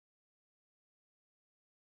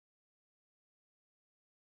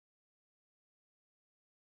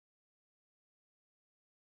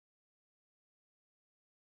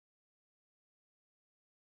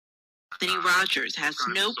Anthony Rogers has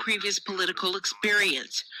no previous political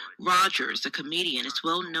experience. Rogers, a comedian, is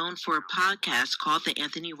well known for a podcast called The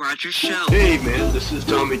Anthony Rogers Show. Hey man, this is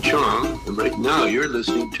Tommy Chong, and right now you're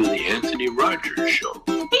listening to The Anthony Rogers Show.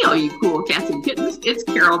 Hey all you cool cats and kittens, it's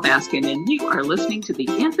Carol Baskin, and you are listening to The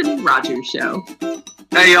Anthony Rogers Show.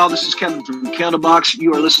 Hey y'all, this is Kevin from Candlebox.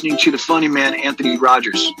 You are listening to the funny man, Anthony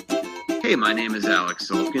Rogers. Hey, my name is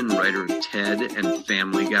Alex Sulkin, writer of Ted and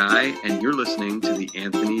Family Guy, and you're listening to The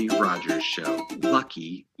Anthony Rogers Show.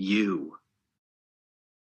 Lucky you.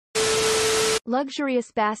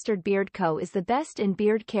 Luxurious Bastard Beard Co. is the best in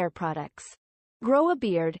beard care products. Grow a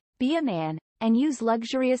beard, be a man, and use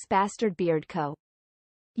Luxurious Bastard Beard Co.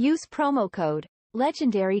 Use promo code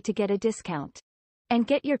LEGENDARY to get a discount. And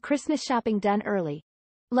get your Christmas shopping done early.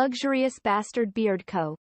 Luxurious Bastard Beard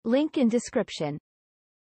Co. Link in description.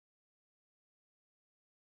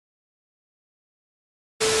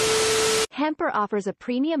 Hemper offers a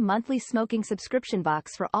premium monthly smoking subscription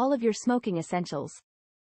box for all of your smoking essentials.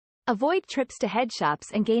 Avoid trips to head shops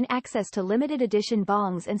and gain access to limited edition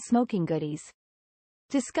bongs and smoking goodies.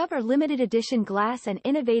 Discover limited edition glass and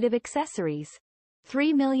innovative accessories.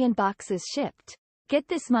 3 million boxes shipped. Get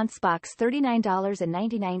this month's box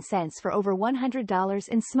 $39.99 for over $100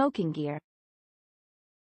 in smoking gear.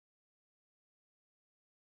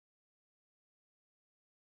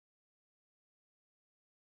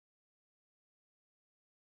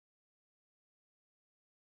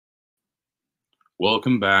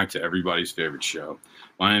 Welcome back to everybody's favorite show.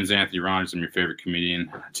 My name is Anthony Rogers. I'm your favorite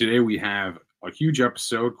comedian. Today we have a huge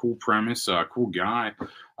episode, cool premise, cool guy.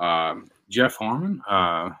 Jeff Harmon,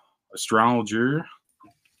 astrologer.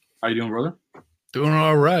 How you doing, brother? Doing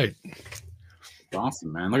all right.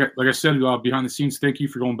 Awesome, man. Like I said, behind the scenes, thank you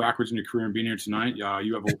for going backwards in your career and being here tonight.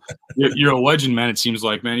 You're a legend, man. It seems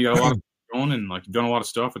like, man. You got a lot of going and you've done a lot of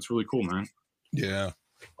stuff. It's really cool, man. Yeah.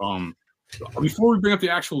 Before we bring up the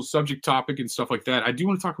actual subject topic and stuff like that, I do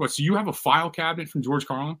want to talk about, so you have a file cabinet from George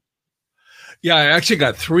Carlin? Yeah, I actually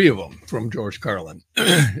got 3 of them from George Carlin.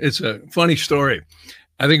 It's a funny story.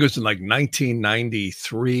 I think it was in like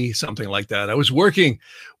 1993, something like that. I was working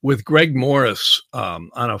with Greg Morris on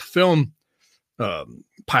a film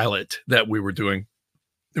pilot that we were doing,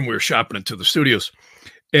 and we were shopping it to the studios.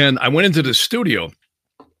 And I went into the studio,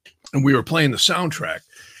 and we were playing the soundtrack,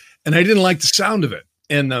 and I didn't like the sound of it.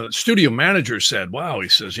 And the studio manager said, wow, he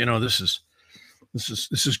says, this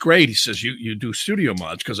is great. He says, you do studio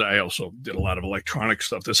mods, because I also did a lot of electronic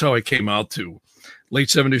stuff. That's how I came out to late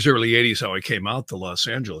 70s, early 80s, how I came out to Los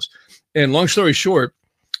Angeles. And long story short,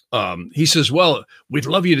 he says, well, we'd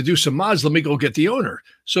love you to do some mods. Let me go get the owner.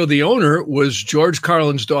 So the owner was George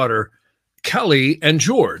Carlin's daughter, Kelly, and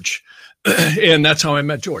George. And that's how I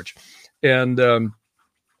met George. And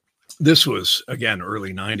this was, again,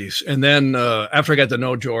 early 90s. And then after I got to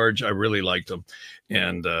know George, I really liked him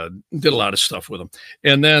and did a lot of stuff with him.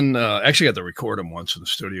 And then actually got to record him once in the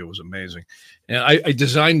studio. It was amazing. And I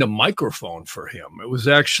designed a microphone for him. It was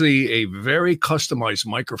actually a very customized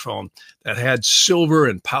microphone that had silver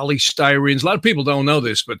and polystyrenes. A lot of people don't know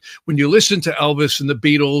this, but when you listen to Elvis and the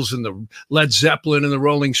Beatles and the Led Zeppelin and the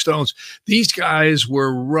Rolling Stones, these guys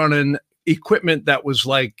were running equipment that was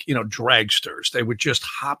like, dragsters. They would just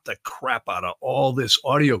hop the crap out of all this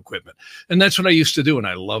audio equipment. And that's what I used to do. And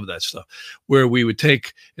I love that stuff, where we would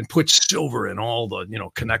take and put silver in all the,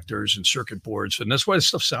 connectors and circuit boards. And that's why the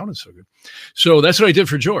stuff sounded so good. So that's what I did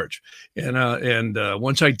for George. And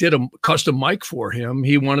once I did a custom mic for him,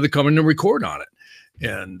 he wanted to come in and record on it.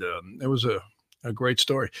 And it was a great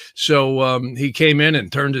story. So he came in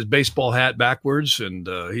and turned his baseball hat backwards, and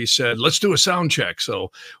he said, let's do a sound check.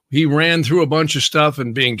 So he ran through a bunch of stuff,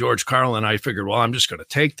 and being George Carlin, I figured, well, I'm just going to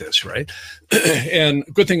take this, right? And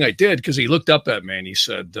good thing I did, because he looked up at me and he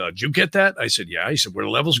said, did you get that? I said, yeah. He said, were the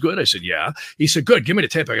levels good? I said, yeah. He said, good, give me the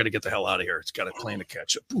tape. I got to get the hell out of here. It's got a plane to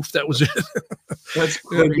catch. So, poof, that was it. That's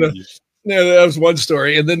crazy. Yeah, that was one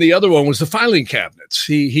story. And then the other one was the filing cabinets.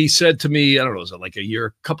 He said to me, I don't know, was it like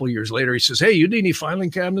a couple of years later, he says, hey, you need any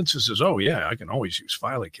filing cabinets? I says, oh, yeah, I can always use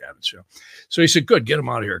filing cabinets. So he said, good, get them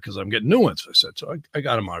out of here, because I'm getting new ones. I said, so I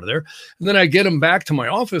got them out of there. And then I get them back to my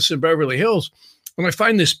office in Beverly Hills, and I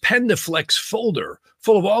find this Pendaflex folder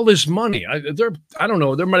full of all this money. I don't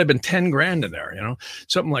know, there might have been 10 grand in there,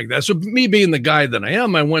 something like that. So me being the guy that I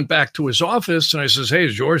am, I went back to his office and I says, hey,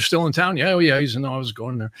 is George still in town? Yeah, oh yeah. He said, no, I was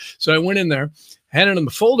going there. So I went in there, handed him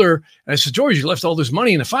the folder, and I said, George, you left all this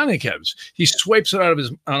money in the filing cabinets. He swipes it out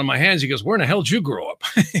of my hands. He goes, where in the hell did you grow up?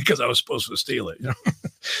 Because I was supposed to steal it.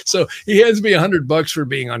 So he hands me $100 for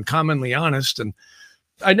being uncommonly honest. And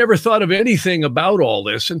I never thought of anything about all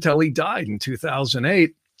this until he died in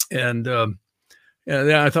 2008. And And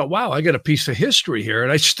then I thought, wow, I got a piece of history here.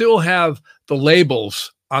 And I still have the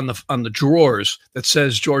labels on the drawers that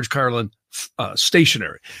says George Carlin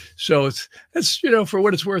stationery. So it's for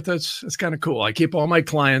what it's worth, that's kind of cool. I keep all my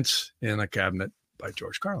clients in a cabinet by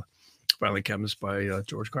George Carlin. Filing cabinets by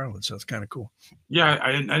George Carlin. So it's kind of cool. Yeah,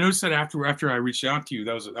 I noticed that after I reached out to you,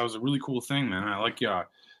 that was a really cool thing, man. I like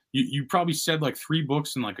you probably said like 3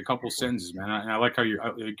 books in like a couple sentences, man. And I like how your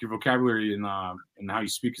vocabulary and how you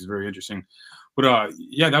speak is very interesting. But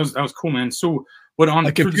yeah, that was cool, man. So, but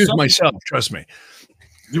I confused myself. Trust me.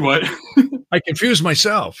 You what? I confused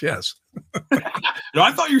myself. Yes. No,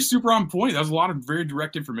 I thought you were super on point. That was a lot of very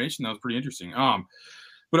direct information. That was pretty interesting.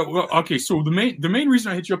 But okay, so the main reason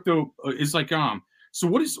I hit you up though is like so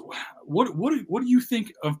what do you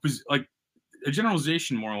think of like a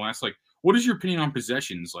generalization more or less, like what is your opinion on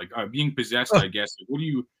possessions, like being possessed? I guess what do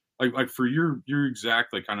you like for your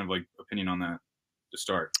exact like kind of like opinion on that to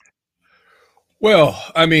start? Well,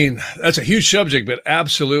 I mean, that's a huge subject, but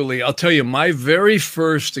absolutely. I'll tell you, my very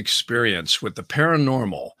first experience with the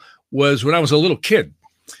paranormal was when I was a little kid.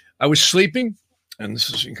 I was sleeping, and this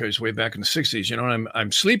is in case way back in the 60s, and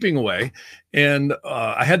I'm sleeping away, and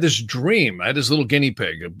I had this dream. I had this little guinea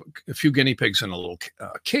pig, a few guinea pigs in a little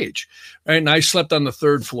cage, right? And I slept on the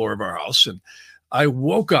 3rd floor of our house, and I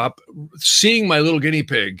woke up seeing my little guinea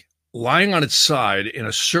pig lying on its side in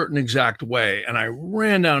a certain exact way. And I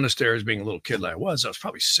ran down the stairs, being a little kid like I was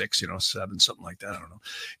probably 6, 7, something like that. I don't know.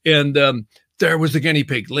 And there was the guinea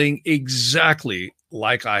pig laying exactly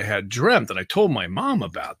like I had dreamt. And I told my mom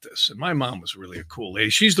about this. And my mom was really a cool lady.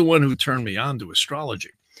 She's the one who turned me on to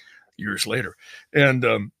astrology years later.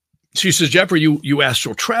 And she says, Jeffrey, you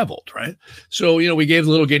astral traveled, right? So, we gave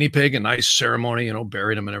the little guinea pig a nice ceremony,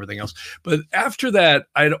 buried him and everything else. But after that,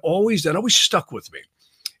 that always stuck with me.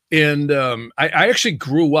 And I actually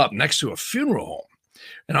grew up next to a funeral home,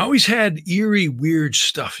 and I always had eerie, weird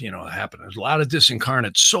stuff, happen. There's a lot of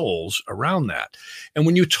disincarnate souls around that. And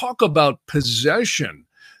when you talk about possession,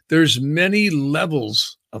 there's many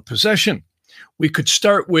levels of possession. We could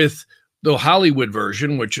start with the Hollywood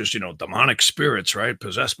version, which is, demonic spirits, right?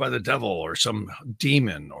 Possessed by the devil or some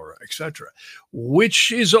demon or etc.,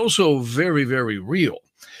 which is also very, very real.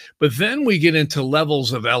 But then we get into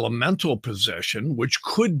levels of elemental possession, which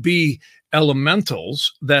could be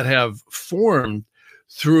elementals that have formed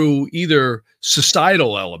through either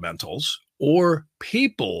societal elementals or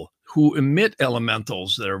people who emit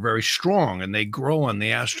elementals that are very strong, and they grow on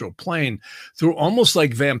the astral plane through almost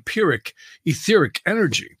like vampiric, etheric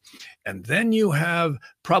energy. And then you have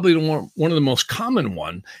probably one of the most common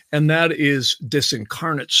one, and that is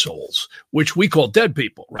disincarnate souls, which we call dead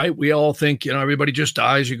people, right? We all think, everybody just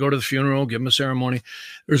dies. You go to the funeral, give them a ceremony.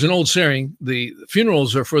 There's an old saying, the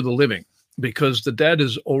funerals are for the living because the dead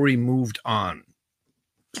is already moved on.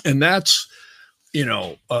 And that's,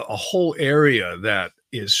 a whole area that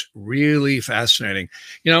is really fascinating.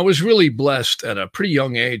 I was really blessed at a pretty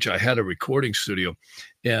young age. I had a recording studio,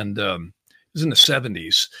 and it was in the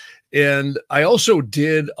 70s. And I also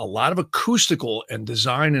did a lot of acoustical and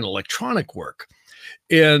design and electronic work.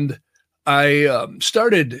 And I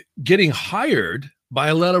started getting hired by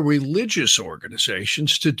a lot of religious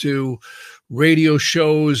organizations to do radio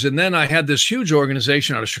shows. And then I had this huge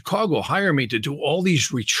organization out of Chicago hire me to do all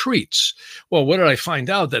these retreats. Well, what did I find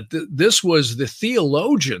out? That this was the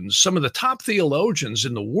theologians, some of the top theologians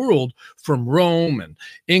in the world from Rome and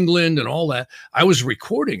England and all that. I was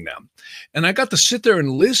recording them. And I got to sit there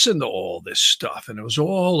and listen to all this stuff. And it was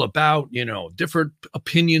all about, different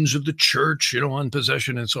opinions of the church, on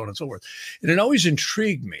possession and so on and so forth. And it always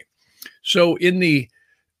intrigued me. So in the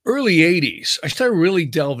early 80s, I started really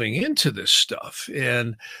delving into this stuff.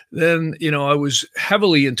 And then, I was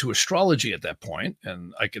heavily into astrology at that point.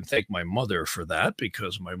 And I can thank my mother for that,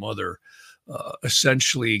 because my mother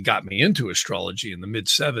essentially got me into astrology in the mid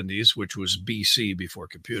 70s, which was BC, before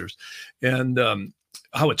computers. And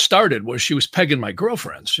how it started was she was pegging my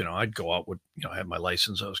girlfriends. I'd go out with, I had my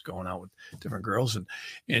license. I was going out with different girls,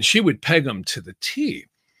 and she would peg them to the T.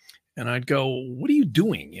 And I'd go, what are you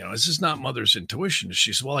doing? This is not mother's intuition.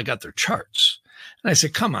 She said, well, I got their charts. And I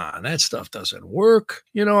said, come on, that stuff doesn't work.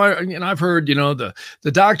 I've heard, the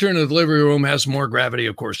doctor in the delivery room has more gravity,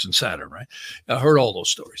 of course, than Saturn, right? I heard all those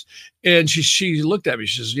stories. And she looked at me,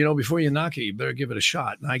 she says, before you knock it, you better give it a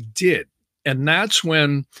shot. And I did. And that's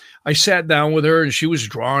when I sat down with her, and she was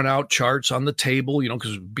drawing out charts on the table,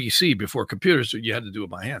 because BC, before computers, so you had to do it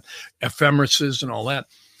by hand, ephemeruses and all that.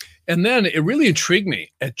 And then it really intrigued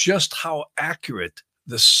me at just how accurate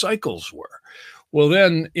the cycles were. Well,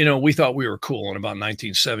 then, we thought we were cool in about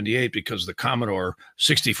 1978 because the Commodore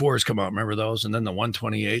 64s come out. Remember those? And then the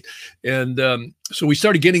 128. And so we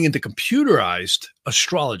started getting into computerized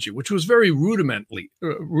astrology, which was very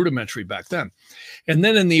rudimentary back then. And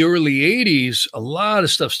then in the early 80s, a lot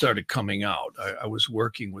of stuff started coming out. I was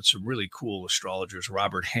working with some really cool astrologers.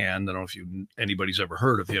 Robert Hand, I don't know if anybody's ever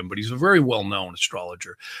heard of him, but he's a very well-known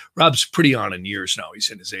astrologer. Rob's pretty on in years now. He's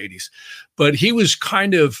in his 80s. But he was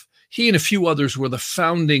he and a few others were the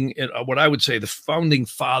founding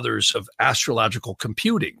fathers of astrological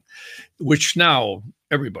computing, which now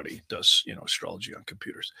everybody does, astrology on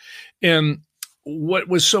computers. And what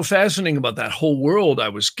was so fascinating about that whole world I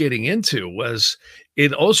was getting into was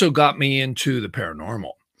it also got me into the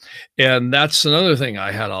paranormal. And that's another thing.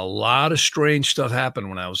 I had a lot of strange stuff happen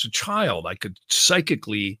when I was a child. I could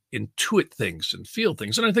psychically intuit things and feel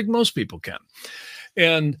things. And I think most people can.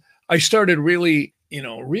 And I started really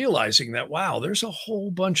realizing that, wow, there's a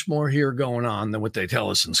whole bunch more here going on than what they tell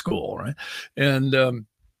us in school, right? And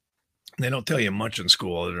they don't tell you much in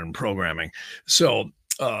school other than programming. So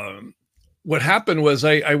what happened was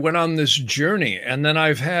I went on this journey, and then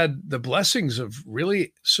I've had the blessings of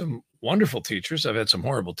really some wonderful teachers. I've had some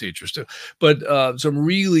horrible teachers too, but some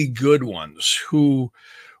really good ones who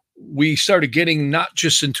we started getting not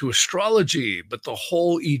just into astrology, but the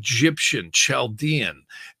whole Egyptian, Chaldean,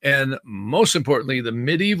 and most importantly, the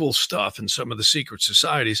medieval stuff and some of the secret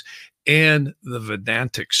societies and the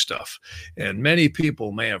Vedantic stuff. And many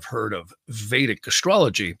people may have heard of Vedic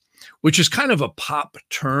astrology, which is kind of a pop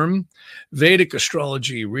term. Vedic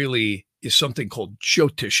astrology really is something called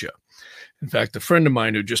Jyotisha. In fact, a friend of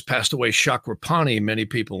mine who just passed away, Chakrapani, many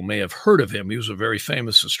people may have heard of him. He was a very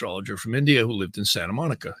famous astrologer from India who lived in Santa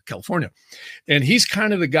Monica, California. And he's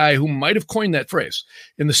kind of the guy who might have coined that phrase.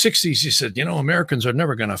 In the 60s, he said, Americans are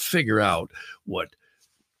never going to figure out what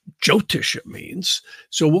Jyotisha means.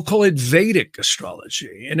 So we'll call it Vedic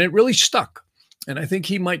astrology. And it really stuck. And I think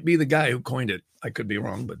he might be the guy who coined it. I could be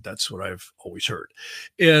wrong, but that's what I've always heard.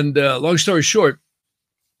 And long story short,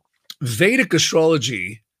 Vedic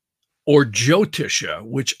astrology, or Jyotisha,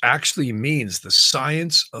 which actually means the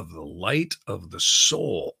science of the light of the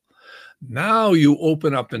soul. Now you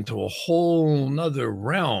open up into a whole nother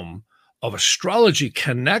realm of astrology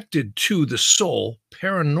connected to the soul,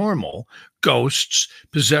 paranormal, ghosts,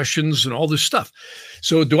 possessions, and all this stuff.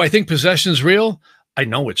 So do I think possession's real? I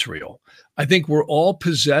know it's real. I think we're all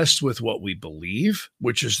possessed with what we believe,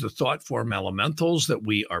 which is the thought form elementals that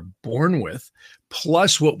we are born with,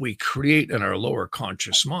 plus what we create in our lower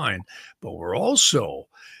conscious mind. But we're also,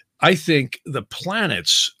 I think the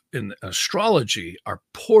planets in astrology are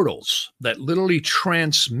portals that literally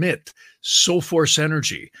transmit soul force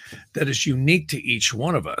energy that is unique to each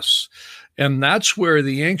one of us. And that's where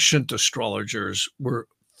the ancient astrologers were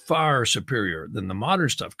far superior than the modern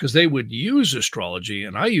stuff, because they would use astrology,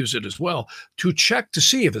 and I use it as well, to check to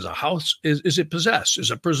see if is a house, is it possessed?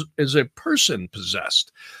 Is a person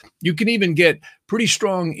possessed? You can even get pretty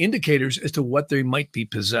strong indicators as to what they might be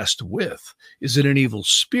possessed with. Is it an evil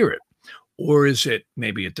spirit? Or is it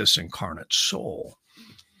maybe a disincarnate soul?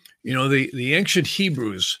 The ancient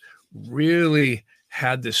Hebrews really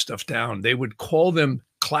had this stuff down. They would call them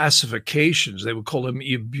classifications. They would call them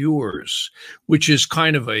iburs, which is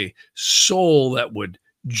kind of a soul that would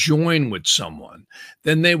join with someone.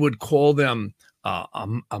 Then they would call them a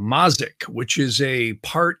mazik, which is a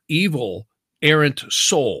part evil errant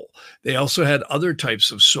soul. They also had other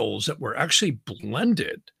types of souls that were actually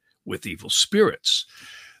blended with evil spirits.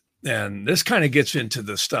 And this kind of gets into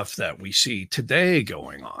the stuff that we see today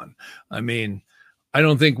going on. I mean, I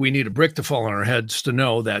don't think we need a brick to fall on our heads to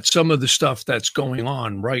know that some of the stuff that's going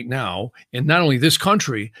on right now in not only this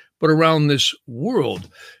country, but around this world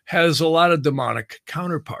has a lot of demonic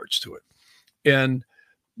counterparts to it. And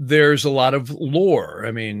there's a lot of lore.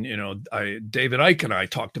 I mean, David Icke and I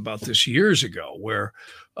talked about this years ago, where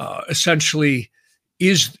essentially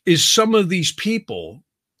is some of these people,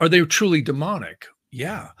 are they truly demonic?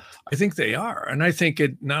 Yeah, I think they are. And I think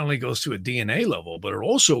it not only goes to a DNA level, but it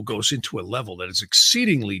also goes into a level that is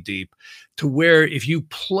exceedingly deep, to where if you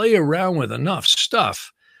play around with enough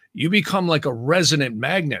stuff, you become like a resonant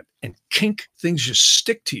magnet, and things just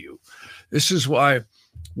stick to you. This is why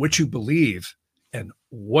what you believe and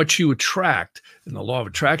what you attract, and the law of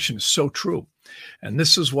attraction is so true. And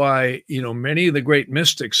this is why, many of the great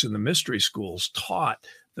mystics in the mystery schools taught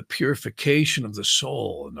the purification of the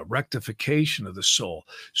soul and the rectification of the soul,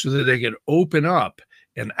 so that they can open up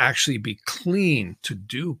and actually be clean to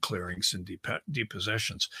do clearings and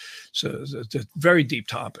depossessions. So it's a very deep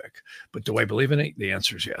topic. But do I believe in it? The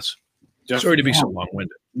answer is yes. Definitely. Sorry to be so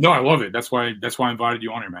long-winded. No, I love it. That's why I invited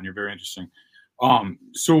you on here, man. You're very interesting.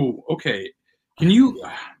 So okay, can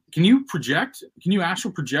you project? Can you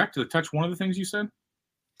astral project to touch one of the things you said?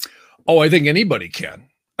 Oh, I think anybody can.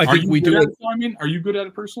 I think we do it. I mean, are you good at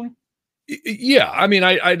it personally? Yeah, I mean,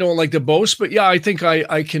 I don't like to boast, but yeah, I think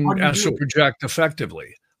I can astral project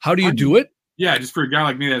effectively. How do you do it? Yeah, just for a guy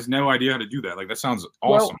like me that has no idea how to do that. Like that sounds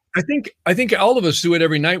awesome. Well, I think all of us do it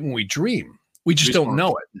every night when we dream. We just don't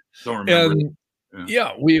know it. Don't remember. And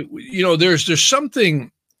we you know, there's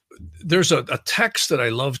something. There's a text that I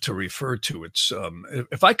love to refer to. It's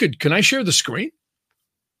if I could, can I share the screen?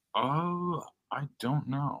 Oh, I don't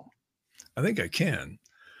know. I think I can.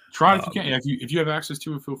 Try if you can. Yeah, if you have access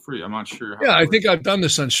to it, feel free. I'm not sure. Yeah, I think I've done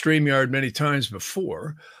this on StreamYard many times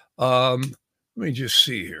before. Let me just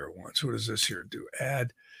see here once. What does this here do?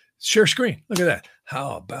 Add, share screen. Look at that.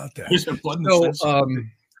 How about that? So,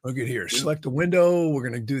 look at here. Select a window. We're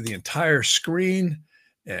going to do the entire screen.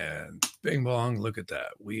 And bing bong, look at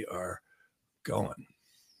that. We are going.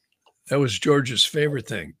 That was George's favorite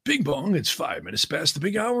thing. Bing bong, it's 5 minutes past the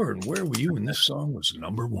big hour. And where were you when this song was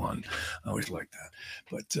 #1? I always like that.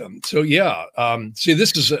 But so, yeah. See,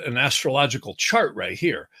 this is an astrological chart right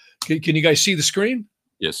here. Can you guys see the screen?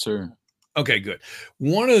 Yes, sir. Okay, good.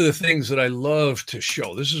 One of the things that I love to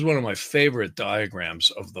show, this is one of my favorite diagrams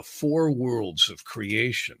of the 4 worlds of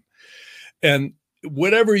creation. And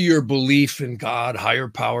whatever your belief in God, higher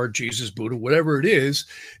power, Jesus, Buddha, whatever it is,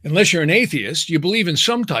 unless you're an atheist, you believe in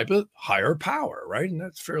some type of higher power, right? And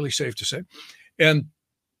that's fairly safe to say. And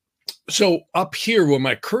so up here where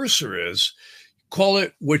my cursor is, call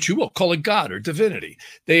it what you will, call it God or divinity.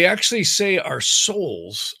 They actually say our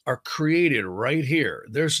souls are created right here.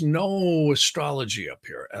 There's no astrology up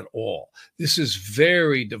here at all. This is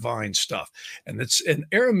very divine stuff. And it's an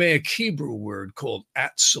Aramaic Hebrew word called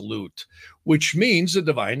absolute, which means the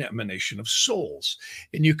divine emanation of souls.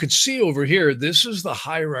 And you can see over here, this is the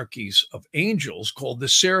hierarchies of angels called the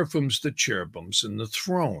seraphims, the cherubims, and the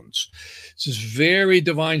thrones. This is very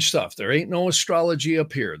divine stuff. There ain't no astrology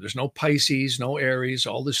up here. There's no Pisces, no Aries,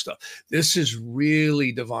 all this stuff. This is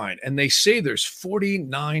really divine. And they say there's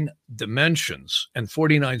 49 dimensions and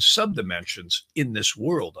 49 subdimensions in this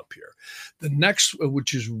world up here. The next,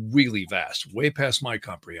 which is really vast, way past my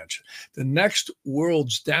comprehension. The next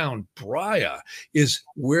worlds down, Braya, is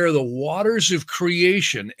where the waters of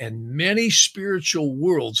creation and many spiritual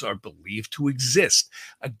worlds are believed to exist.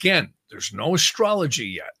 Again, there's no astrology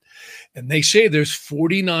yet. And they say there's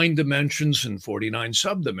 49 dimensions and 49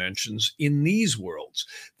 subdimensions in these worlds.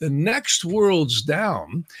 The next worlds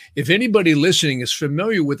down, if anybody listening is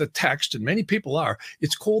familiar with a text, and many people are,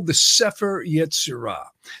 it's called the Sefer Yetzirah.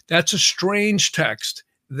 That's a strange text.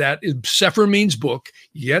 Sefer means book,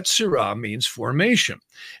 Yetzirah means formation.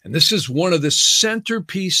 And this is one of the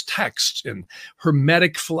centerpiece texts in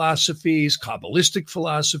Hermetic philosophies, Kabbalistic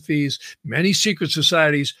philosophies. Many secret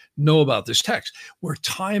societies know about this text, where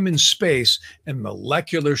time and space and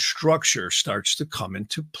molecular structure starts to come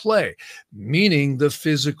into play, meaning the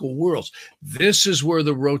physical worlds. This is where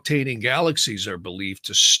the rotating galaxies are believed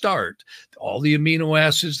to start. All the amino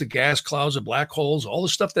acids, the gas clouds, the black holes, all the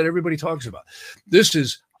stuff that everybody talks about. This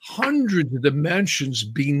is hundreds of dimensions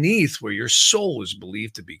beneath where your soul is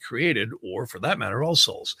believed to be created, or for that matter, all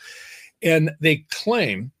souls. And they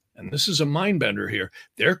claim, and this is a mind bender here,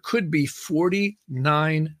 there could be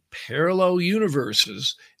 49 parallel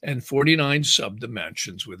universes and 49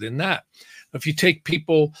 subdimensions within that. If you take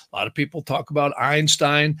people, a lot of people talk about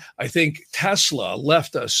Einstein. I think Tesla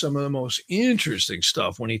left us some of the most interesting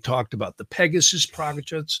stuff when he talked about the Pegasus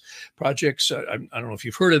projects. I don't know if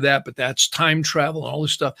you've heard of that, but that's time travel and all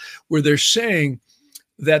this stuff, where they're saying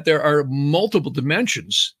that there are multiple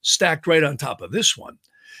dimensions stacked right on top of this one.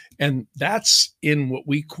 And that's in what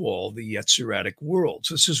we call the Yetziratic worlds.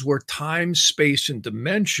 This is where time, space, and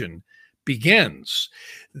dimension begins.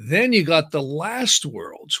 Then you got the last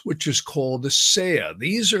worlds, which is called the Saya.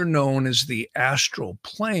 These are known as the astral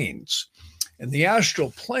planes. And the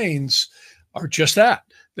astral planes are just that.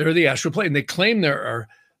 They're the astral plane. They claim there are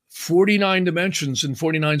 49 dimensions and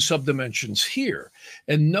 49 subdimensions here.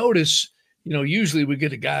 And notice, you know, usually we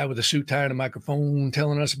get a guy with a suit tie and a microphone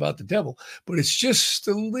telling us about the devil, but it's just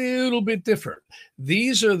a little bit different.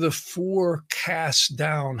 These are the 4 cast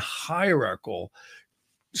down hierarchical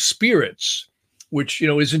spirits, which, you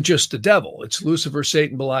know, isn't just the devil. It's Lucifer,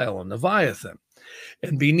 Satan, Belial, and Leviathan.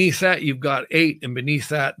 And beneath that, you've got 8. And beneath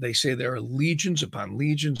that, they say there are legions upon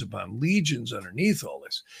legions upon legions underneath all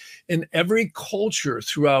this. In every culture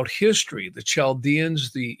throughout history, the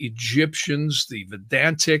Chaldeans, the Egyptians, the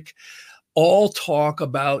Vedantic, all talk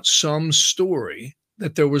about some story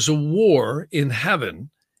that there was a war in heaven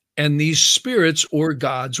And these spirits or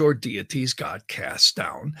gods or deities got cast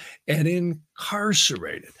down and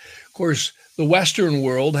incarcerated. Of course, the Western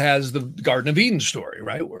world has the Garden of Eden story,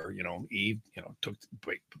 right? Where, Eve, took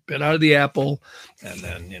a bit out of the apple, and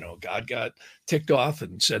then, God got ticked off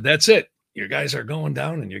and said, that's it. Your guys are going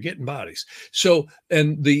down and you're getting bodies. So,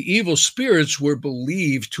 and the evil spirits were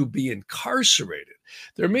believed to be incarcerated.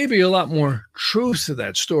 There may be a lot more truth to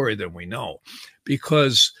that story than we know,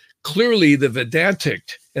 because clearly the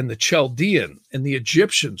Vedantic and the Chaldean and the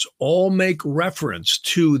Egyptians all make reference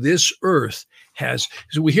to this earth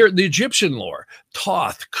so we hear it in the Egyptian lore,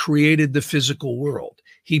 Thoth created the physical world.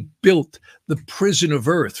 He built the prison of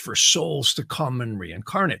earth for souls to come and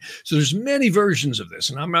reincarnate. So there's many versions of this,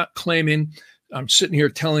 and I'm not claiming, I'm sitting here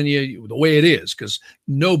telling you the way it is, because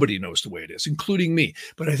nobody knows the way it is, including me.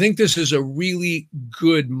 But I think this is a really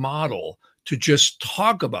good model to just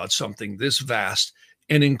talk about something this vast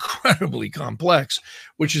and incredibly complex,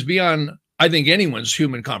 which is beyond, I think, anyone's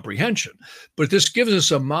human comprehension. But this gives us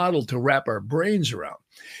a model to wrap our brains around.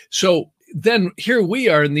 So then here we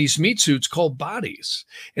are in these meat suits called bodies.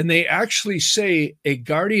 And they actually say a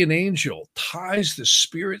guardian angel ties the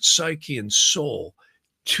spirit, psyche, and soul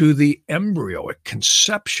to the embryo at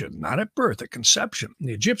conception, not at birth, at conception. And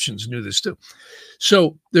the Egyptians knew this too.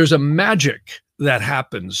 So there's a magic that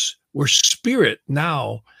happens where spirit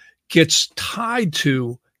now gets tied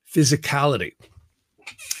to physicality.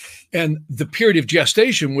 And the period of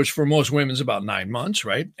gestation, which for most women is about 9 months,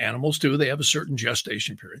 right? Animals too, they have a certain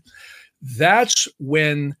gestation period. That's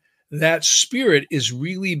when that spirit is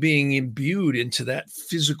really being imbued into that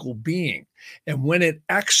physical being. And when it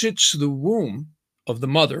exits the womb of the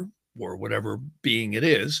mother, or whatever being it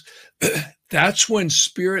is, that's when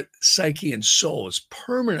spirit, psyche, and soul is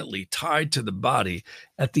permanently tied to the body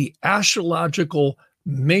at the astrological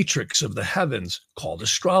matrix of the heavens called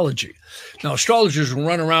astrology. Now, astrologers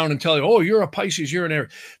run around and tell you, oh, you're a Pisces, you're an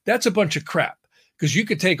Aries. That's a bunch of crap, because you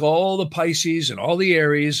could take all the Pisces and all the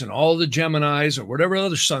Aries and all the Geminis or whatever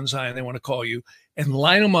other sun sign they want to call you and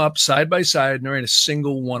line them up side by side, and there ain't a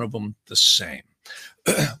single one of them the same.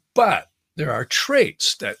 But there are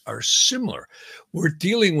traits that are similar. We're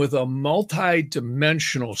dealing with a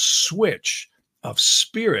multi-dimensional switch of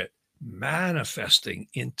spirit manifesting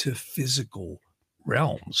into physical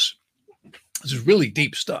realms. This is really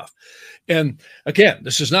deep stuff. And again,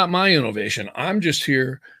 this is not my innovation. I'm just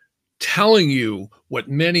here telling you what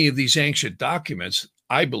many of these ancient documents,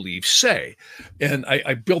 I believe, say. And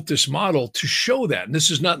I built this model to show that. And this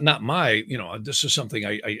is not my, this is something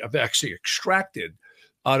I've actually extracted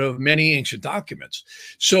out of many ancient documents.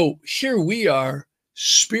 So here we are,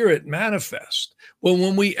 spirit manifest. Well,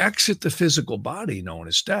 when we exit the physical body known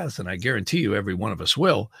as death, and I guarantee you every one of us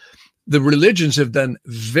will, the religions have done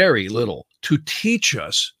very little to teach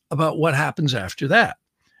us about what happens after that.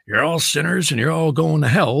 You're all sinners and you're all going to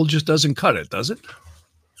hell. Just doesn't cut it, does it?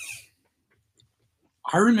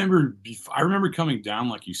 I remember coming down,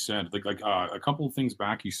 like you said, like a couple of things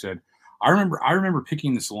back. You said, I remember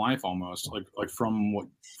picking this life almost like from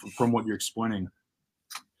what you're explaining.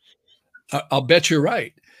 I'll bet you're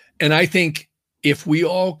right, and I think if we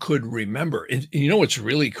all could remember, and you know what's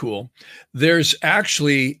really cool? There's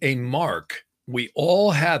actually a mark. We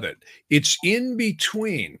all have it. It's in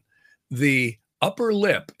between the upper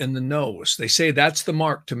lip and the nose. They say that's the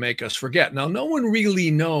mark to make us forget. Now, no one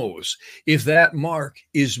really knows if that mark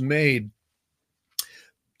is made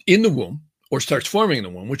in the womb or starts forming in the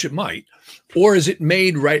womb, which it might, or is it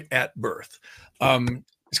made right at birth?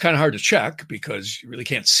 It's kind of hard to check because you really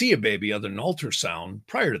can't see a baby other than ultrasound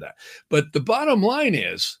prior to that. But the bottom line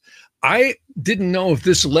is, I didn't know if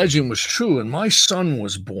this legend was true. And my son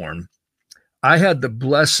was born. I had the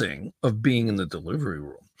blessing of being in the delivery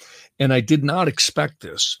room, and I did not expect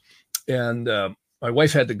this. And my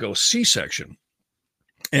wife had to go C-section.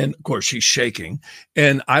 And of course, she's shaking.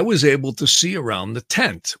 And I was able to see around the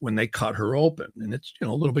tent when they cut her open. And it's, a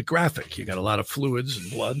little bit graphic. You got a lot of fluids and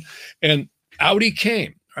blood. And out he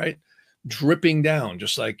came, right? Dripping down,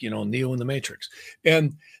 just like, Neo in the Matrix.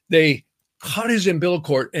 And they cut his umbilical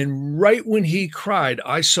cord. And right when he cried,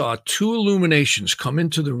 I saw 2 illuminations come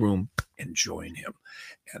into the room and join him.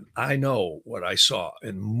 And I know what I saw.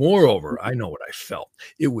 And moreover, I know what I felt.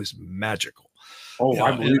 It was magical. Oh,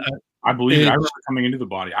 I believe that. I believe it. I remember coming into the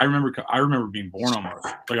body. I remember being born almost.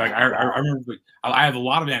 I remember. I have a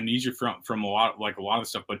lot of amnesia from a lot of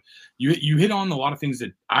stuff. But you hit on a lot of things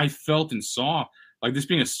that I felt and saw. Like this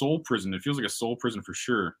being a soul prison. It feels like a soul prison for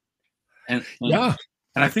sure. And yeah.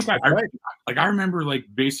 And I think I remember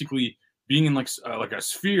basically being in like a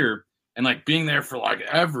sphere and being there for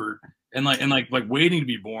ever and waiting to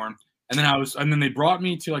be born. And then they brought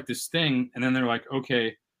me to this thing, and then they're like,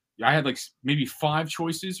 okay, I had like maybe 5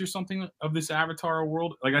 choices or something of this Avatar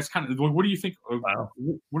world. Like that's kind of what do you think? Wow.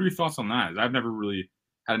 What are your thoughts on that? I've never really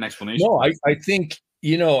had an explanation. No, I think,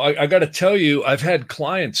 I got to tell you, I've had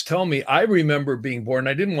clients tell me, I remember being born.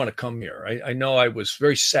 I didn't want to come here. I know I was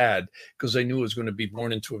very sad because I knew I was going to be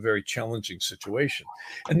born into a very challenging situation.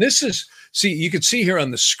 And this is, you can see here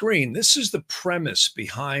on the screen, this is the premise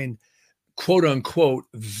behind quote unquote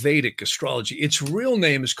Vedic astrology. Its real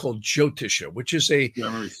name is called Jyotisha, which is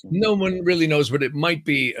no one really knows, but it might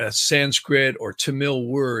be a Sanskrit or Tamil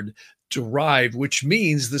word derived, which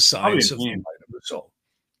means the science of the light of the soul.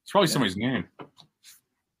 It's probably somebody's name.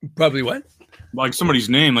 Probably what? Like somebody's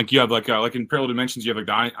name. Like you have like in parallel dimensions, you have like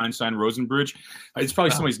the Einstein Rosen bridge. It's probably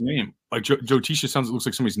somebody's name. Like Jyotisha looks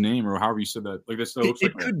like somebody's name, or however you said that. Like that's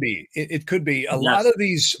it could be. It could be. A lot of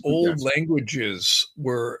these old languages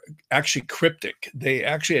were actually cryptic. They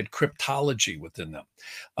actually had cryptology within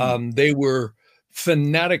them. They were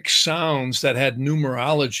phonetic sounds that had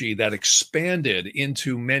numerology that expanded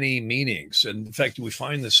into many meanings. And in fact, we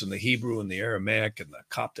find this in the Hebrew and the Aramaic and the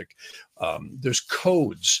Coptic. There's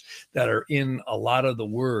codes that are in a lot of the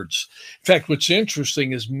words. In fact, what's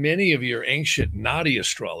interesting is many of your ancient Nadi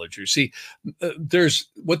astrologers, there's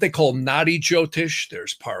what they call Nadi Jyotish,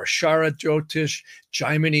 there's Parashara Jyotish,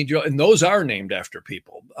 Jaimini Jyotish, and those are named after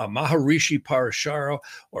people. Maharishi Parashara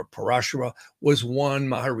or Parashara was one,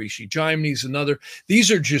 Maharishi Jaimini is another.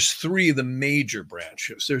 These are just 3 of the major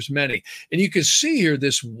branches. There's many. And you can see here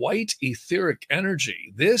this white etheric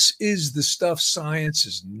energy. This is the stuff science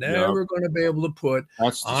is never going to be able to put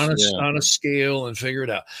on a scale and figure it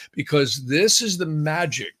out, because this is the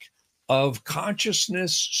magic of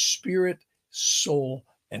consciousness, spirit, soul,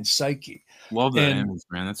 and psyche. Love that image,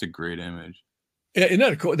 man. That's a great image. And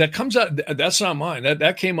that comes out. That's not mine.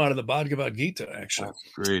 That came out of the Bhagavad Gita, actually. That's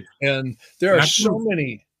great. And there are so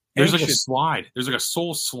many. There's like a slide. There's like a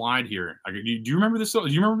soul slide here. Do you remember this? Do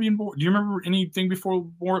you remember being born? Do you remember anything before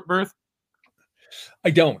birth? I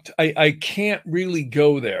don't. I can't really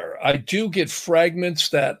go there. I do get fragments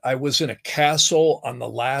that I was in a castle on the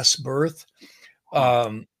last birth,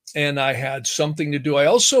 and I had something to do. I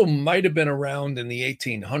also might have been around in the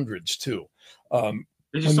 1800s too.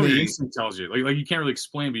 It's just something your instinct tells you. Like you can't really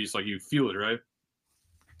explain, but you just like you feel it, right?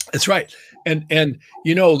 That's right. And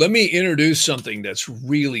let me introduce something that's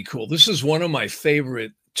really cool. This is one of my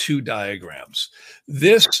favorite 2 diagrams.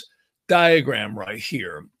 This diagram right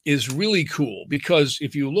here is really cool because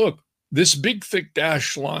if you look, this big thick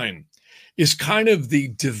dashed line is kind of the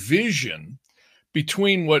division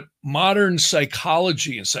between what modern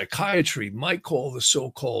psychology and psychiatry might call the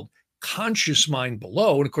so-called conscious mind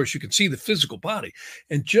below. And of course, you can see the physical body.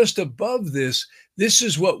 And just above this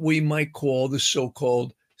is what we might call the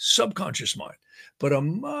so-called subconscious mind. But a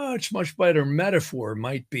much, much better metaphor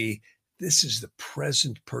might be this is the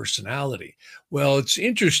present personality. Well, it's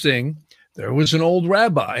interesting. There was an old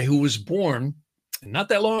rabbi who was born not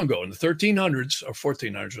that long ago in the 1300s or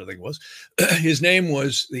 1400s, I think it was. His name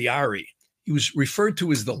was the Ari. He was referred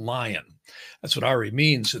to as the lion. That's what Ari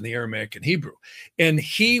means in the Aramaic and Hebrew. And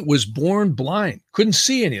he was born blind, couldn't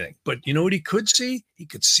see anything. But you know what he could see? He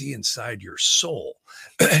could see inside your soul.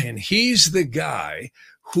 And he's the guy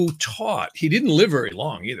who taught. He didn't live very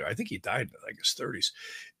long either. I think he died in like his 30s.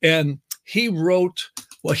 And he wrote,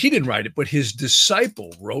 well, he didn't write it, but his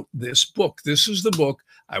disciple wrote this book. This is the book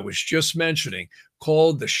I was just mentioning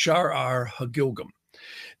called the Sha'ar HaGilgam.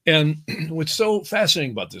 And what's so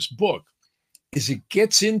fascinating about this book is it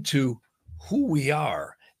gets into who we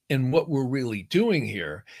are and what we're really doing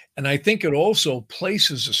here. And I think it also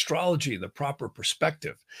places astrology in the proper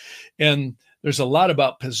perspective. And there's a lot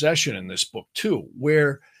about possession in this book too,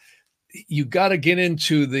 where you got to get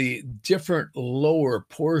into the different lower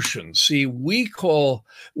portions. See, we call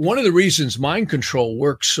one of the reasons mind control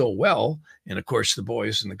works so well, and of course the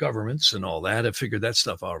boys and the governments and all that have figured that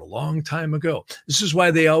stuff out a long time ago. This is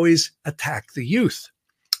why they always attack the youth.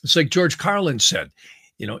 It's like George Carlin said,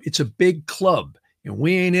 it's a big club and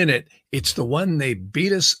we ain't in it. It's the one they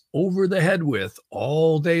beat us over the head with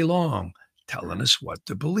all day long, telling us what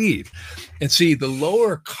to believe. And see, the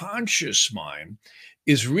lower conscious mind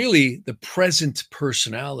is really the present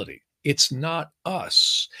personality. It's not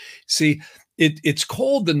us. See, it's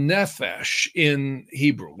called the nefesh in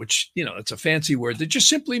Hebrew, which, it's a fancy word that just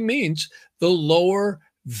simply means the lower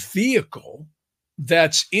vehicle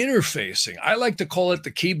that's interfacing. I like to call it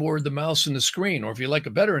the keyboard, the mouse, and the screen, or if you like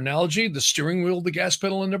a better analogy, the steering wheel, the gas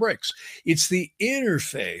pedal, and the brakes. It's the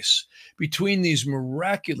interface between these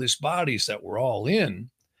miraculous bodies that we're all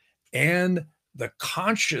in and the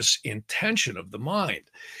conscious intention of the mind.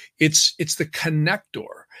 It's the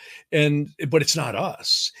connector. But it's not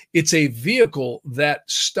us. It's a vehicle that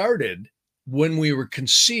started when we were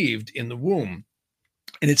conceived in the womb,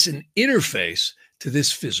 and it's an interface to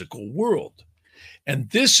this physical world. And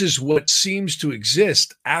this is what seems to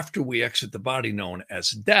exist after we exit the body, known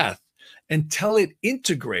as death, until it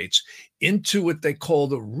integrates into what they call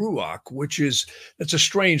the ruach, that's a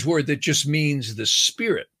strange word that just means the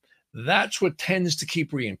spirit. That's what tends to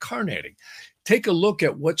keep reincarnating. Take a look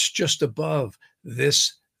at what's just above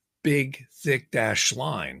this big, thick dashed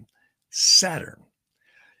line, Saturn.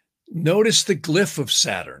 Notice the glyph of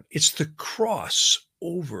Saturn. It's the cross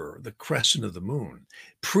over the crescent of the moon.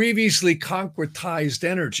 Previously concretized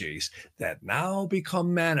energies that now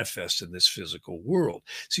become manifest in this physical world.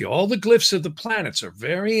 See, all the glyphs of the planets are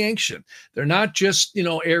very ancient. They're not just,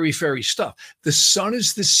 airy-fairy stuff. The sun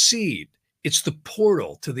is the seed. It's the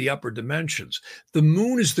portal to the upper dimensions. The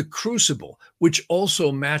moon is the crucible, which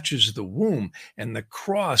also matches the womb. And the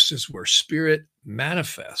cross is where spirit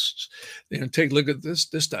manifests. Take a look at this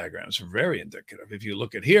diagram. It's very indicative. If you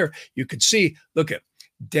look at here, you can see, look at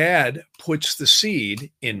dad puts the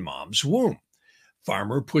seed in mom's womb.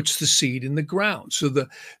 Farmer puts the seed in the ground. So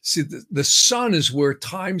the sun is where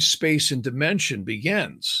time, space, and dimension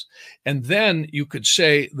begins. And then you could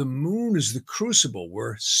say the moon is the crucible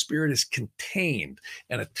where spirit is contained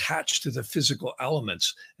and attached to the physical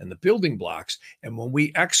elements and the building blocks. And when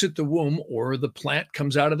we exit the womb, or the plant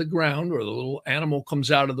comes out of the ground, or the little animal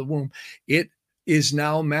comes out of the womb, it is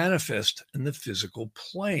now manifest in the physical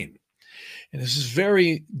plane. And this is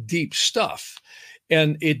very deep stuff.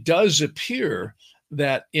 And it does appear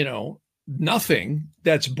that, nothing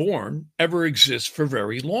that's born ever exists for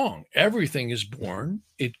very long. Everything is born,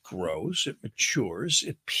 it grows, it matures,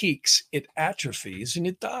 it peaks, it atrophies, and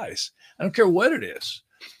it dies. I don't care what it is.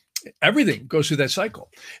 Everything goes through that cycle.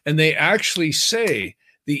 And they actually say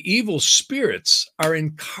the evil spirits are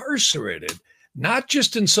incarcerated, not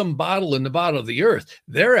just in some bottle in the bottom of the earth.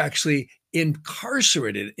 They're actually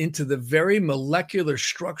incarcerated into the very molecular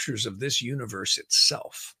structures of this universe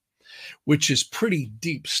itself, which is pretty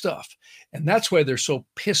deep stuff. And that's why they're so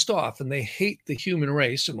pissed off and they hate the human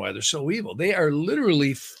race and why they're so evil. They are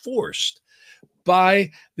literally forced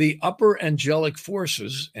by the upper angelic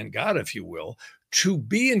forces and God, if you will, to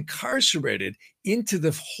be incarcerated into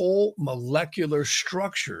the whole molecular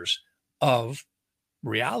structures of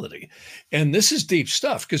reality. And this is deep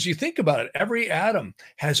stuff, because you think about it, every atom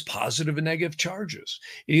has positive and negative charges.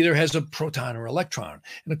 It either has a proton or electron.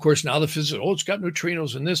 And of course, now the physics, it's got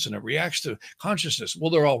neutrinos in this and it reacts to consciousness. Well,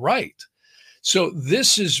 they're all right. So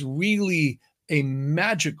this is really a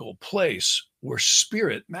magical place where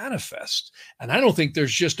spirit manifests. And I don't think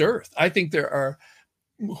there's just Earth. I think there are,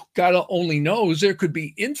 God only knows, there could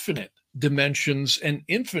be infinite dimensions and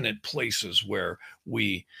infinite places where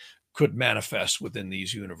we could manifest within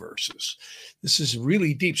these universes. This is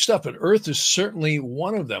really deep stuff, and Earth is certainly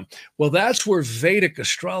one of them. Well, that's where Vedic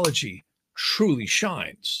astrology truly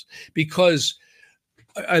shines, because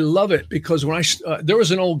I love it. Because when there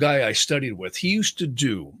was an old guy I studied with, he used to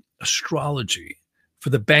do astrology for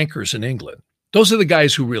the bankers in England. Those are the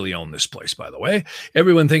guys who really own this place, by the way.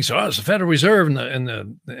 Everyone thinks, it's the Federal Reserve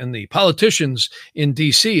and the politicians in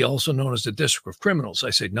D.C., also known as the District of Criminals.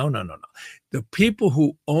 I say, no. The people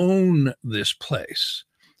who own this place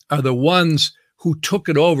are the ones who took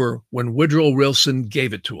it over when Woodrow Wilson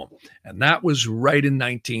gave it to them. And that was right in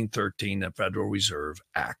 1913, the Federal Reserve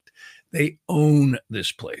Act. They own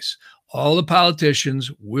this place. All the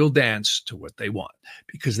politicians will dance to what they want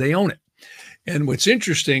because they own it. And what's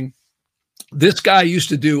interesting, this guy used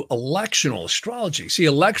to do electional astrology. See,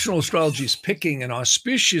 electional astrology is picking an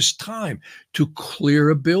auspicious time to clear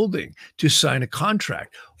a building, to sign a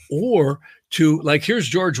contract, or to, like, here's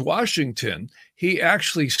George Washington. He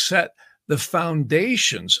actually set the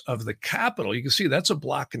foundations of the Capitol. You can see that's a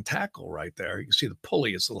block and tackle right there. You can see the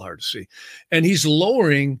pulley. It's a little hard to see. And he's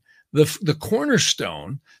lowering the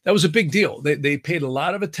cornerstone. That was a big deal. They paid a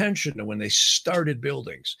lot of attention to when they started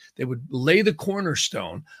buildings. They would lay the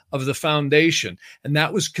cornerstone of the foundation, and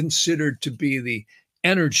that was considered to be the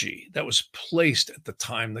energy that was placed at the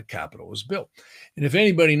time the Capitol was built. And if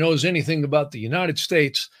anybody knows anything about the United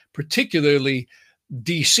States, particularly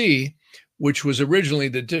DC, which was originally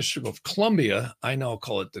the District of Columbia, I now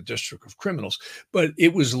call it the District of Criminals, but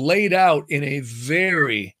it was laid out in a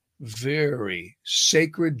very, very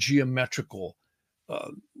sacred geometrical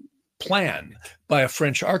plan by a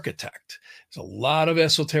French architect. There's a lot of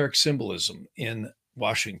esoteric symbolism in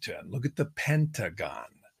Washington. Look at the pentagram.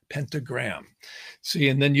 See,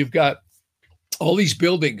 and then you've got all these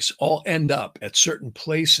buildings all end up at certain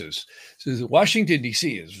places. So Washington,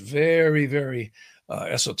 D.C. is very, very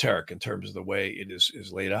esoteric in terms of the way it is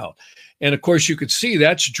laid out. And of course, you could see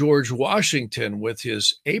that's George Washington with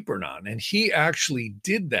his apron on, and he actually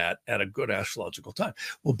did that at a good astrological time.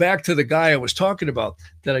 Well, back to the guy I was talking about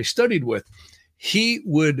that I studied with, he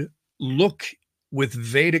would look with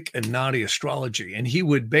Vedic and Nadi astrology, and he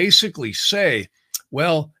would basically say,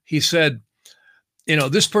 well, he said,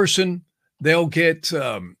 this person, they'll get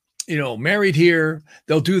married here,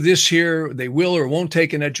 they'll do this here, they will or won't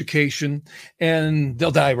take an education, and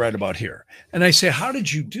they'll die right about here. And I say, how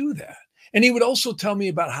did you do that? And he would also tell me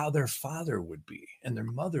about how their father would be and their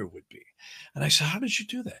mother would be. And I said, how did you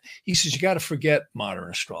do that? He says, you got to forget modern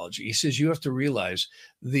astrology. He says, you have to realize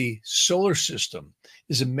the solar system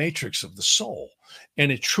is a matrix of the soul. And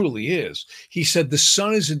it truly is. He said, the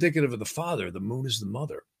sun is indicative of the father. The moon is the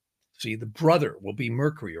mother. See, the brother will be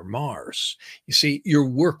Mercury or Mars. You see, your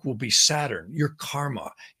work will be Saturn, your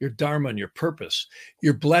karma, your dharma, and your purpose.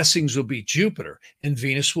 Your blessings will be Jupiter, and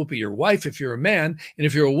Venus will be your wife if you're a man. And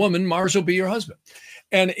if you're a woman, Mars will be your husband.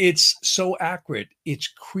 And it's so accurate, it's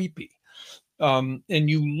creepy. And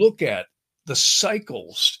you look at the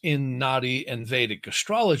cycles in Nadi and Vedic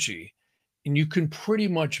astrology, and you can pretty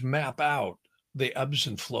much map out the ebbs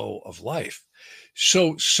and flow of life.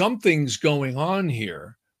 So something's going on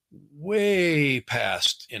here way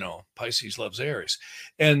past, Pisces loves Aries.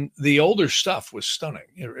 And the older stuff was stunning.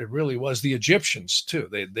 It really was. The Egyptians too.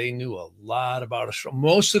 They knew a lot about astrology.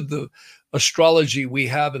 Most of the astrology we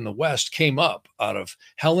have in the West came up out of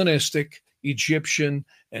Hellenistic, Egyptian,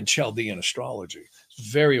 and Chaldean astrology. It's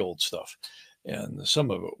very old stuff. And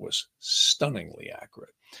some of it was stunningly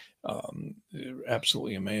accurate.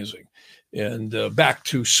 Absolutely amazing. And back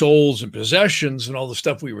to souls and possessions and all the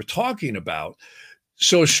stuff we were talking about.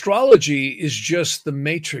 So astrology is just the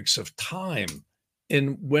matrix of time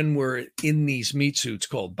and when we're in these meat suits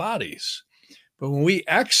called bodies. But when we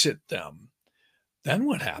exit them, then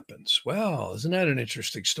what happens? Well, isn't that an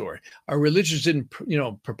interesting story? Our religions didn't,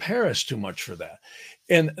 prepare us too much for that.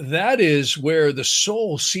 And that is where the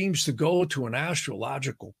soul seems to go to an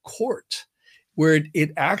astrological court, where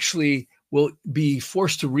it actually will be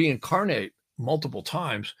forced to reincarnate multiple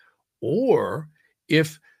times, or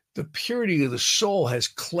if the purity of the soul has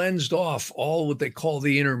cleansed off all what they call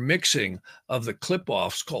the intermixing of the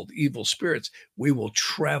clip-offs called evil spirits, we will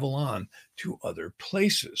travel on to other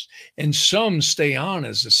places. And some stay on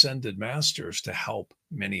as ascended masters to help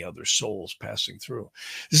many other souls passing through.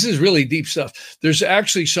 This is really deep stuff. There's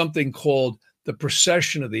actually something called the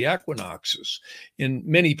precession of the equinoxes. And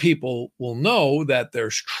many people will know that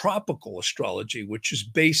there's tropical astrology, which is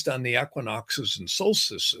based on the equinoxes and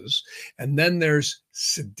solstices. And then there's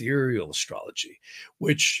sidereal astrology,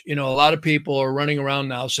 which, a lot of people are running around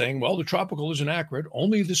now saying, well, the tropical isn't accurate,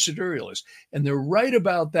 only the sidereal is. And they're right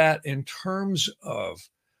about that in terms of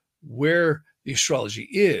where the astrology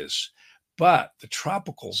is. But the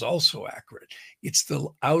tropical is also accurate. It's the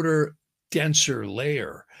outer, denser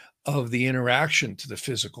layer of the interaction to the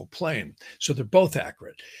physical plane. So they're both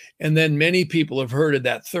accurate. And then many people have heard of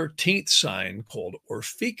that 13th sign called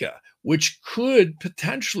Orphica, which could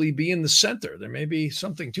potentially be in the center. There may be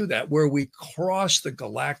something to that where we cross the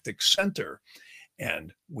galactic center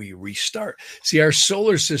and we restart. See, our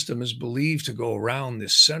solar system is believed to go around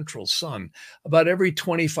this central sun about every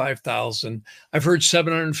 25,000. I've heard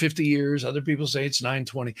 750 years. Other people say it's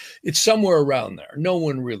 920. It's somewhere around there. No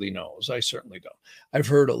one really knows. I certainly don't. I've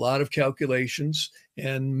heard a lot of calculations,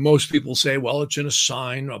 and most people say, well, it's in a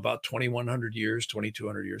sign about 2,100 years,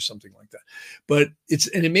 2,200 years, something like that. But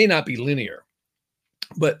it may not be linear.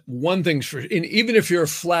 But one thing's for, and even if you're a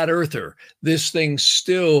flat earther,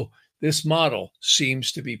 this model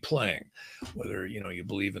seems to be playing, whether, you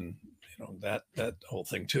believe in, that whole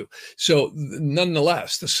thing too. So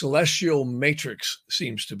nonetheless, the celestial matrix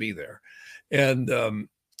seems to be there. And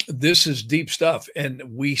this is deep stuff. And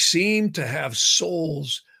we seem to have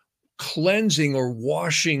souls cleansing or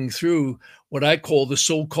washing through what I call the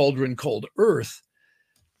soul cauldron called Earth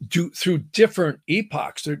through different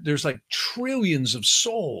epochs. There's like trillions of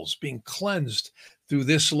souls being cleansed through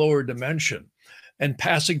this lower dimension and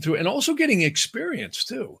passing through, and also getting experience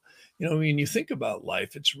too. You think about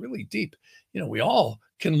life, it's really deep. We all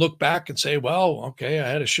can look back and say, well, okay, I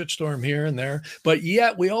had a shitstorm here and there, but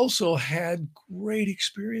yet we also had great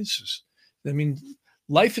experiences.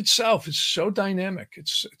 Life itself is so dynamic.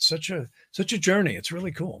 It's such a journey. It's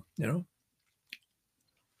really cool,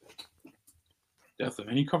 Definitely.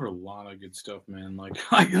 And you covered a lot of good stuff, man.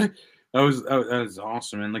 That was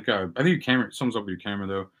awesome, man. I think your camera, something's up with your camera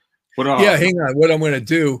though. Yeah, hang on. What I'm going to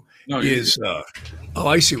do is,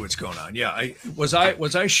 I see what's going on. Yeah, was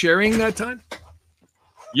I sharing that time?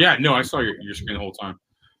 Yeah, no, I saw your screen the whole time.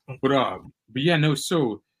 But yeah, no.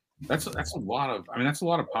 So that's a lot of. I mean, that's a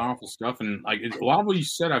lot of powerful stuff, and like a lot of what you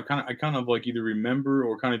said, I kind of like either remember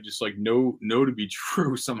or kind of just like know to be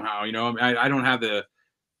true somehow. You know, I mean, I don't have the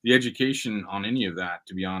education on any of that,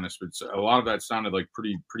 to be honest, but a lot of that sounded like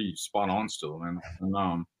pretty spot on still, man.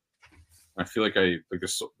 And I feel like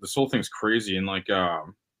this whole thing's crazy, and like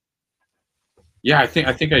yeah, I think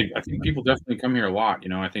people definitely come here a lot. You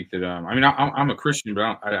know, I think that I mean, I'm a Christian,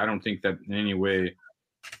 but I don't think that in any way.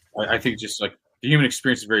 I think just like the human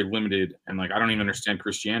experience is very limited, and like I don't even understand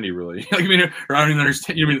Christianity really. Like, I mean, or I don't even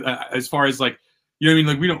understand. You know, as far as like, you know,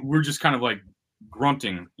 what I mean, like we're just kind of like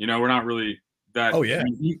grunting. You know, we're not really that. Oh yeah. I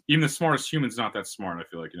mean, even the smartest human's not that smart. I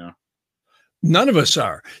feel like, you know. None of us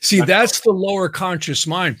are. See, that's the lower conscious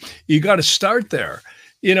mind. You got to start there,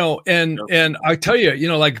 you know, and I tell you, you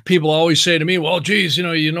know, like people always say to me, well, geez,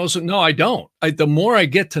 you know, so no, I don't. The more I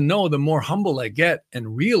get to know, the more humble I get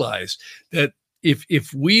and realize that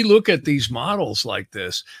if we look at these models like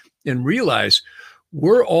this and realize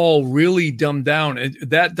we're all really dumbed down. And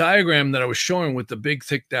that diagram that I was showing with the big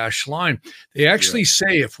thick dashed line, they actually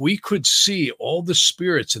say if we could see all the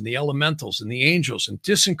spirits and the elementals and the angels and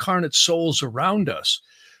disincarnate souls around us,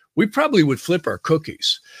 we probably would flip our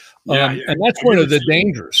cookies. And that's one of the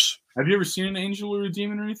dangers. Have you ever seen an angel or a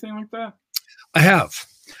demon or anything like that? I have.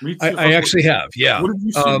 I actually have. Yeah. What have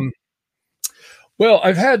you seen? Well,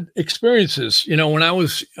 I've had experiences, you know, when I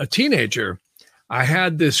was a teenager, I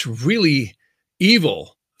had this really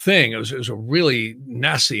evil thing. It was a really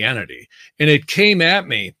nasty entity, and it came at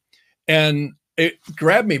me and it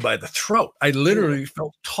grabbed me by the throat. I literally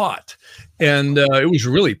felt taut, and it was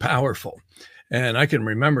really powerful, and I can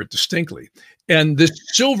remember it distinctly. And this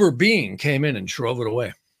silver being came in and drove it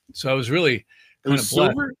away. So I was really kind of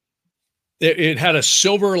silver. It had a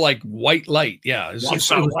silver like white light. Yeah, I've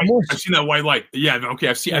seen that white light. Yeah, okay.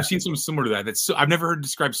 I've seen something similar to that. I've never heard it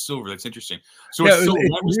described silver. That's interesting. So yeah,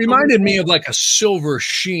 it reminded me of like a silver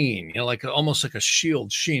sheen, you know, like almost like a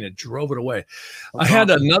shield sheen. It drove it away. I had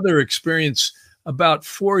another experience about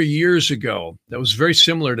 4 years ago that was very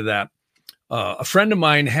similar to that. A friend of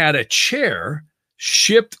mine had a chair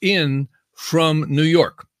shipped in from New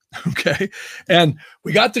York. Okay. And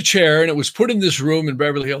we got the chair and it was put in this room in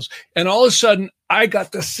Beverly Hills. And all of a sudden I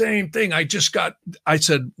got the same thing. I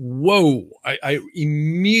said, whoa, I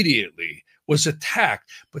immediately was attacked,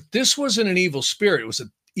 but this wasn't an evil spirit. It was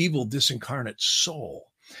an evil disincarnate soul.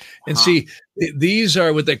 And see, these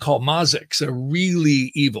are what they call maziks. They're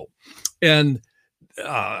really evil. And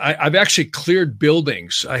I've actually cleared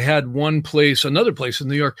buildings. I had another place in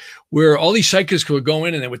New York where all these psychics would go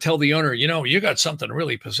in and they would tell the owner, you know, you got something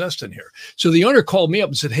really possessed in here. So the owner called me up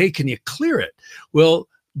and said, hey, can you clear it? Well,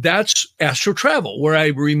 that's astral travel where I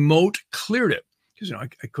remote cleared it because, you know,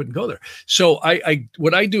 I couldn't go there. So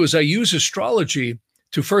what I do is I use astrology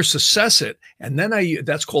to first assess it. And then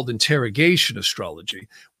that's called interrogation astrology,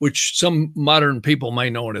 which some modern people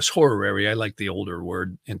might know it as horary. I like the older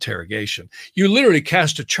word interrogation. You literally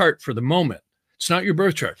cast a chart for the moment. It's not your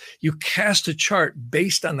birth chart. You cast a chart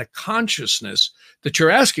based on the consciousness that you're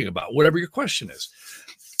asking about, whatever your question is.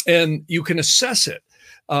 And you can assess it.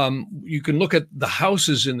 You can look at the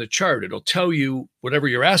houses in the chart. It'll tell you whatever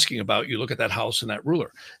you're asking about. You look at that house and that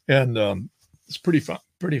ruler. And it's pretty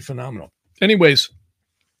phenomenal. Anyways,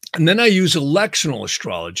 and then I use electional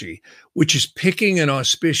astrology, which is picking an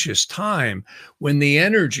auspicious time when the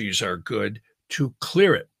energies are good to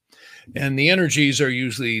clear it. And the energies are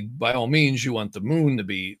usually, by all means, you want the moon to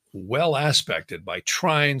be well aspected by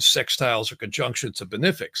trines, sextiles, or conjunctions of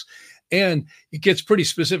benefics. And it gets pretty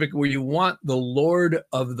specific where you want the Lord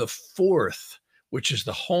of the fourth, which is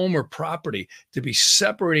the home or property, to be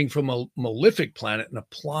separating from a malefic planet and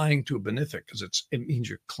applying to a benefic because it means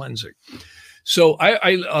you're cleansing. So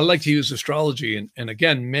I like to use astrology. And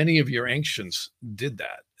again, many of your ancients did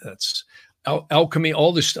that. That's alchemy,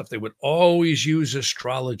 all this stuff. They would always use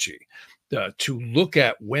astrology to look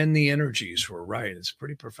at when the energies were right. It's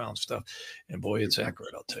pretty profound stuff. And boy, it's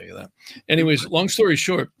accurate. I'll tell you that. Anyways, long story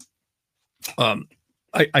short,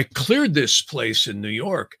 I cleared this place in New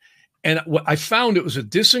York. And what I found, it was a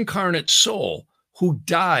disincarnate soul who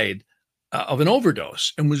died of an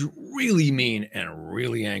overdose and was really mean and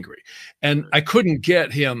really angry. And I couldn't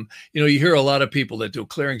get him. You know, you hear a lot of people that do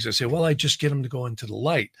clearings that say, well, I just get him to go into the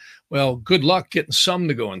light. Well, good luck getting some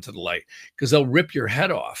to go into the light because they'll rip your head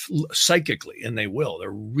off psychically, and they will.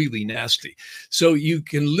 They're really nasty. So you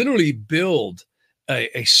can literally build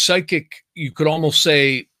a psychic, you could almost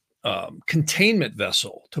say, containment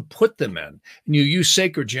vessel to put them in, and you use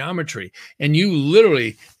sacred geometry, and you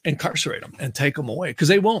literally incarcerate them and take them away because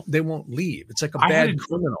they won't leave. It's like a bad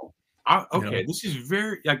criminal. Okay,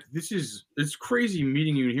 this is it's crazy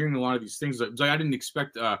meeting you and hearing a lot of these things. Like, I didn't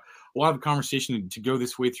expect a lot of the conversation to go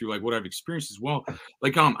this way through like what I've experienced as well.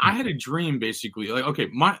 Like I had a dream basically. Like okay,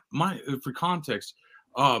 my for context,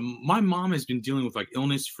 my mom has been dealing with like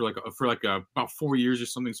illness for about 4 years or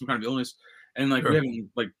something, some kind of illness, and like we haven't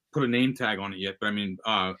like put a name tag on it yet. But I mean,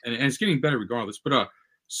 and it's getting better regardless. But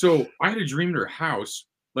so I had a dream at her house.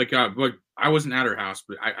 Like I wasn't at her house,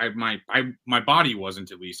 but my body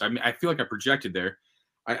wasn't, at least. I feel like I projected there.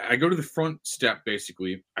 I go to the front step,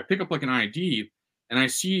 basically. I pick up like an ID, and I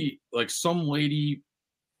see like some lady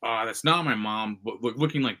that's not my mom, but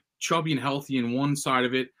looking like chubby and healthy in one side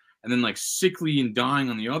of it, and then like sickly and dying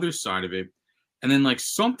on the other side of it. And then like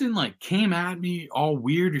something like came at me all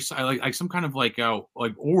weird, or like some kind of like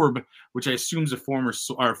orb, which I assume is a former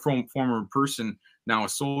person, now a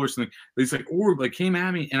soul or something. This like orb like came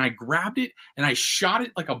at me, and I grabbed it and I shot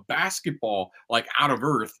it like a basketball, like out of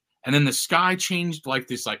earth. And then the sky changed like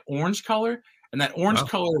this like orange color, and that orange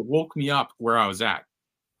color woke me up where I was at.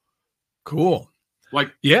 Cool.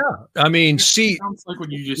 Like, yeah, I mean, see, sounds like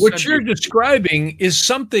what you just what said, you're describing is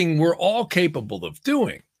something we're all capable of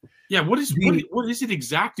doing. Yeah, what is it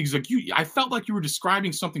exactly? Like I felt like you were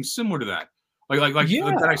describing something similar to that. Yeah,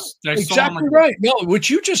 that I exactly saw right. No, what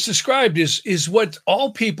you just described is what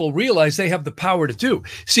all people realize they have the power to do.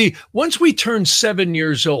 See, once we turn 7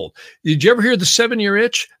 years old, did you ever hear the 7-year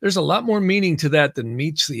itch? There's a lot more meaning to that than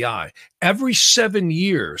meets the eye. Every 7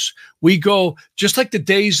 years, we go just like the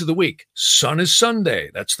days of the week. Sun is Sunday.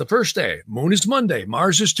 That's the first day. Moon is Monday.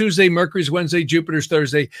 Mars is Tuesday. Mercury is Wednesday. Jupiter's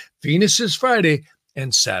Thursday. Venus is Friday.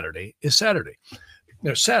 And Saturday is Saturday.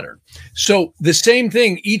 Saturn. So the same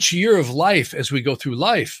thing each year of life as we go through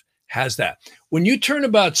life has that. When you turn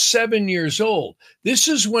about 7 years old, this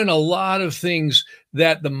is when a lot of things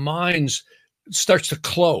that the minds starts to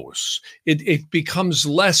close. It becomes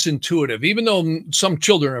less intuitive, even though some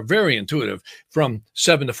children are very intuitive from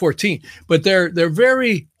 7 to 14, but they're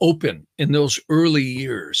very open in those early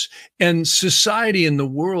years. And society and the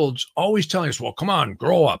world's always telling us, well, come on,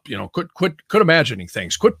 grow up, quit imagining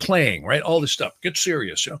things, quit playing, right? All this stuff, get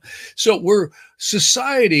serious, So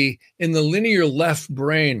society in the linear left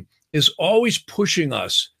brain is always pushing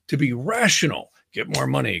us to be rational. Get more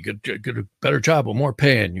money, get a better job with more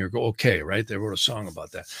pay, and you're okay, right? They wrote a song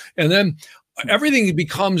about that. And then everything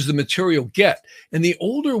becomes the material get. And the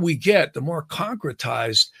older we get, the more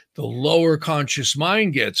concretized the lower conscious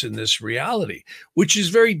mind gets in this reality, which is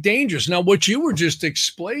very dangerous. Now, what you were just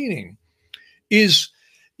explaining is,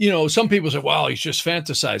 some people say, wow, he's just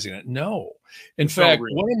fantasizing it. No. In fact,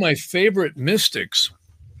 one of my favorite mystics,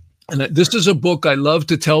 and this is a book I love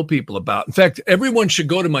to tell people about. In fact, everyone should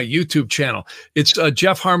go to my YouTube channel. It's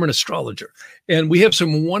Jeff Harmon Astrologer. And we have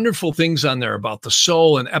some wonderful things on there about the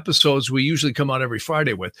soul and episodes we usually come out every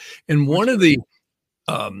Friday with. And one of the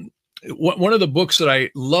books that I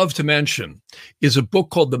love to mention is a book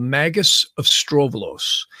called The Magus of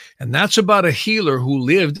Strovolos. And that's about a healer who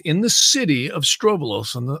lived in the city of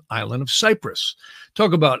Strovolos on the island of Cyprus.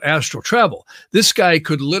 Talk about astral travel. This guy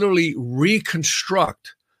could literally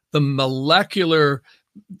reconstruct the molecular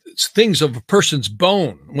things of a person's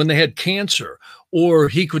bone when they had cancer, or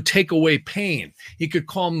he could take away pain. He could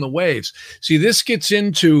calm the waves. See, this gets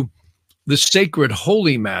into the sacred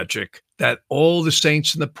holy magic that all the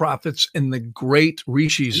saints and the prophets and the great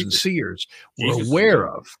rishis and seers were aware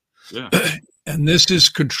of. Yeah. And this is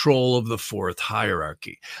control of the fourth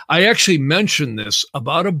hierarchy. I actually mentioned this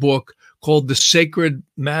about a book called The Sacred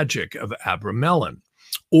Magic of Abramelin,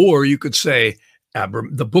 or you could say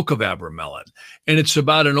the Book of Abramelin. And it's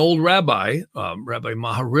about an old rabbi, Rabbi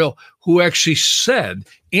Maharil, who actually said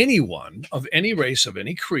anyone of any race, of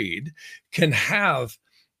any creed, can have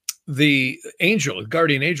the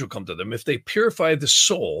guardian angel come to them. If they purify the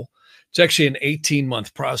soul, it's actually an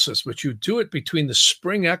 18-month process, but you do it between the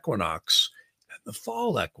spring equinox and the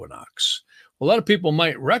fall equinox. A lot of people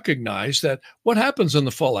might recognize that what happens on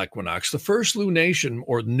the fall equinox, the first lunation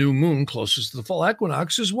or new moon closest to the fall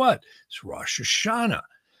equinox is what? It's Rosh Hashanah.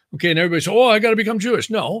 Okay, and everybody says, I got to become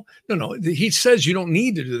Jewish. No. He says you don't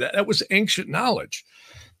need to do that. That was ancient knowledge.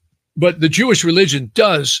 But the Jewish religion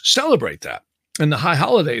does celebrate that. And the high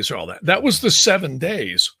holidays are all that. That was the 7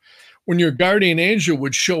 days when your guardian angel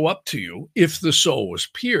would show up to you, if the soul was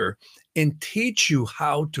pure, and teach you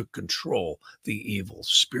how to control the evil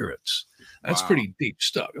spirits. That's pretty deep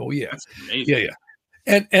stuff. Oh, yeah. That's amazing.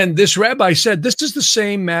 Yeah. And this rabbi said, this is the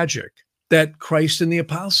same magic that Christ and the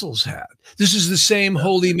apostles had. This is the same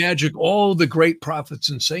holy magic all the great prophets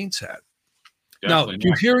and saints had. Definitely. Now, do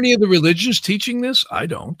you hear any of the religions teaching this? I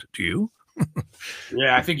don't. Do you?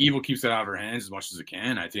 Yeah, I think evil keeps that out of her hands as much as it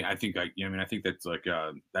can. I think I think that's like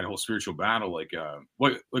that whole spiritual battle. Like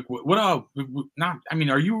not. I mean,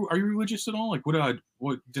 are you religious at all? Like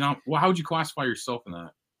how would you classify yourself in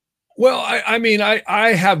that? Well, I mean,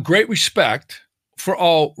 I have great respect for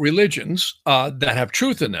all religions that have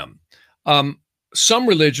truth in them. Some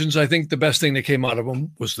religions, I think the best thing that came out of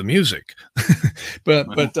them was the music.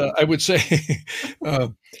 but I would say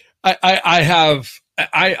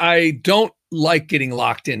I don't like getting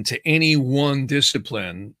locked into any one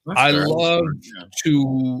discipline. I love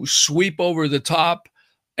to sweep over the top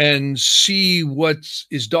and see what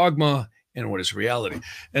is dogma and what is reality.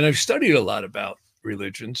 And I've studied a lot about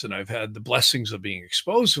religions, and I've had the blessings of being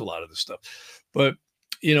exposed to a lot of this stuff. But,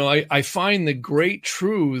 I find the great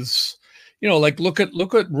truths, like look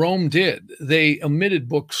at Rome did. They omitted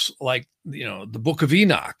books like, the Book of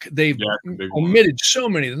Enoch. They've omitted so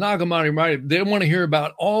many, the Nag Hammadi. They want to hear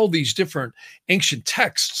about all these different ancient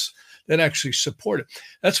texts that actually support it.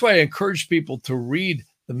 That's why I encourage people to read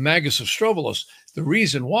the Magus of Strovolos. The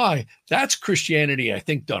reason why, that's Christianity, I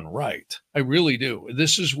think, done right. I really do.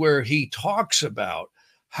 This is where he talks about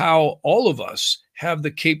how all of us have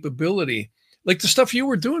the capability, like the stuff you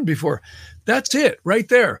were doing before. That's it right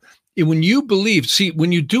there. When you believe,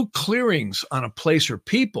 when you do clearings on a place or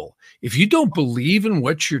people, if you don't believe in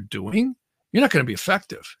what you're doing, you're not going to be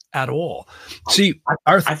effective at all. See,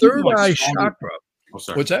 our third eye chakra. Oh,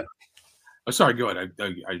 sorry. What's that? Oh, sorry. Go ahead.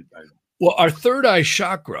 Well, our third eye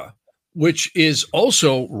chakra, which is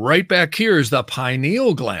also right back here, is the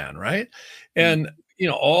pineal gland, right? And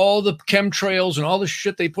all the chemtrails and all the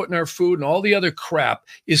shit they put in our food and all the other crap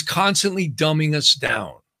is constantly dumbing us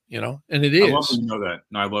down. And it is. I love that you know that.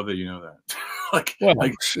 No, I love that you know that. like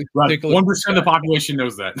 1% of the population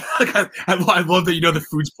knows that. I love that you know the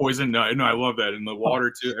food's poison. No, I love that. And the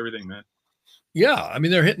water too, everything, man. Yeah, I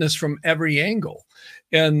mean, they're hitting us from every angle,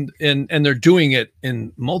 and they're doing it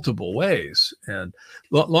in multiple ways. And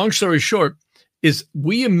long story short is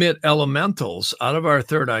we emit elementals out of our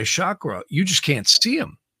third eye chakra. You just can't see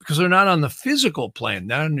them because they're not on the physical plane,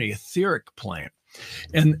 not on the etheric plane.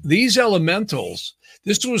 And these elementals,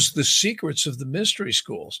 this was the secrets of the mystery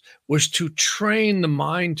schools, was to train the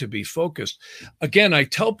mind to be focused. Again, I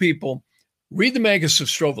tell people, read the Magus of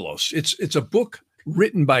Strovolos. It's a book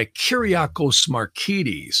written by Kyriakos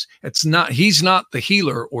Markides. He's not the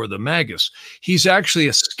healer or the Magus. He's actually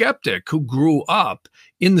a skeptic who grew up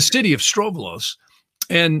in the city of Strovolos,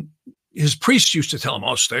 and his priests used to tell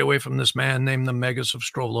him, stay away from this man named the Magus of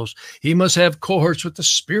Strovolos. He must have cohorts with the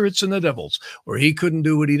spirits and the devils, or he couldn't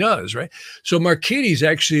do what he does, right? So Markides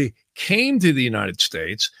actually came to the United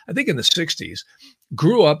States, I think in the 60s,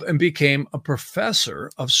 grew up and became a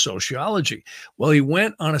professor of sociology. Well, he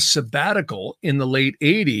went on a sabbatical in the late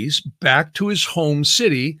 80s back to his home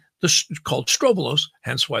city, called Strovolos,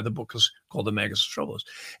 hence why the book is called the Magus of Strovolos.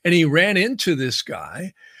 And he ran into this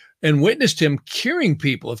guy and witnessed him curing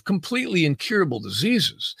people of completely incurable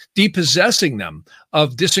diseases, depossessing them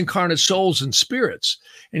of disincarnate souls and spirits.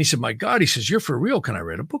 And he said, my God, he says, you're for real. Can I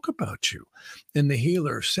write a book about you? And the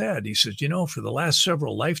healer said, he says, for the last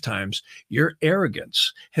several lifetimes, your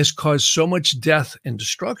arrogance has caused so much death and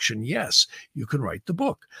destruction. Yes, you can write the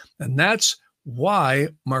book. And that's why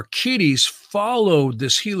Markides followed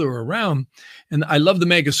this healer around. And I love the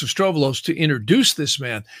Magus of Strovolos to introduce this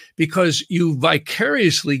man, because you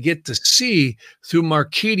vicariously get to see through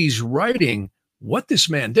Markides' writing what this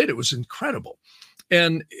man did. It was incredible.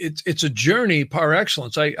 And it's a journey par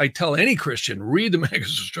excellence. I tell any Christian, read the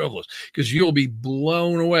Magus of Strovolos, because you'll be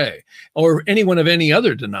blown away, or anyone of any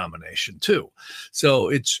other denomination too. So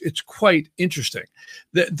it's quite interesting.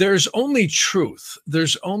 There's only truth.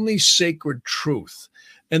 There's only sacred truth.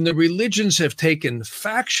 And the religions have taken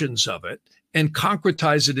factions of it and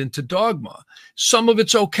concretized it into dogma. Some of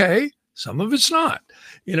it's okay, some of it's not,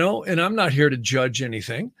 and I'm not here to judge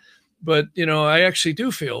anything, but, I actually do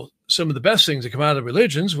feel some of the best things that come out of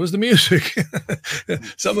religions was the music.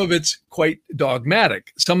 Some of it's quite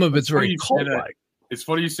dogmatic. Some of it's very cult-like. It's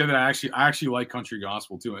funny you say that. I actually like country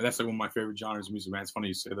gospel too. That's like one of my favorite genres of music, man. It's funny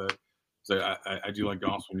you say that. So I do like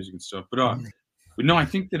gospel music and stuff. But no, I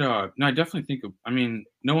think that no, I definitely think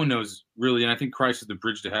no one knows really, and I think Christ is the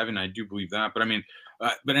bridge to heaven. I do believe that. But and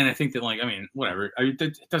I think that whatever.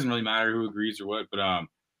 It doesn't really matter who agrees or what. But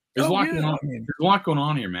there's a lot going on. There's a lot going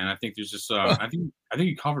on here, man. I think there's just I think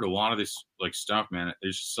you covered a lot of this stuff, man.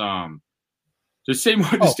 There's just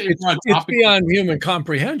it's beyond human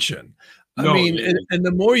comprehension. And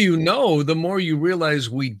the more you know, the more you realize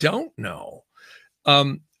we don't know.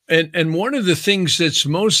 And one of the things that's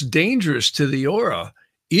most dangerous to the aura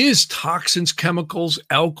is toxins, chemicals,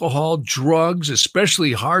 alcohol, drugs,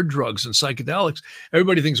 especially hard drugs and psychedelics.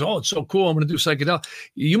 Everybody thinks, oh, it's so cool, I'm going to do psychedelic.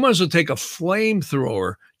 You might as well take a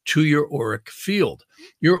flamethrower to your auric field.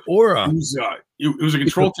 Your aura. It was a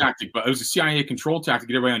control tactic, but it was a CIA control tactic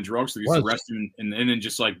to get everybody on drugs so they could arrest him and then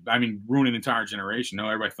just ruin an entire generation. No,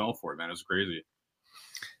 everybody fell for it, man. It was crazy.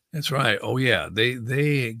 That's right. Oh yeah,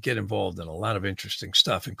 they get involved in a lot of interesting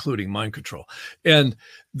stuff, including mind control. And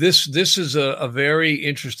this is a very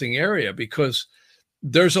interesting area because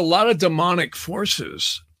there's a lot of demonic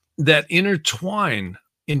forces that intertwine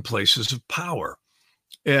in places of power,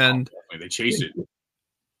 and they chase it.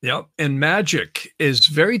 Yep. And magic is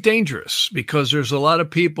very dangerous because there's a lot of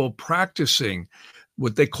people practicing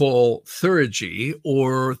what they call theurgy,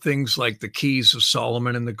 or things like the Keys of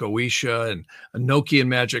Solomon and the Goetia and Enochian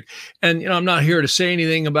magic. And, I'm not here to say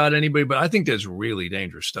anything about anybody, but I think that's really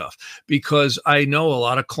dangerous stuff because I know a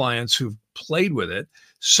lot of clients who've played with it.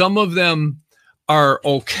 Some of them are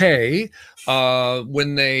okay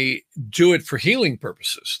when they do it for healing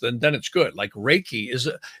purposes, then it's good. Like Reiki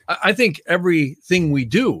I think everything we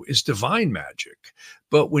do is divine magic.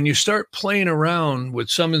 But when you start playing around with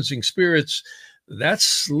summoning spirits,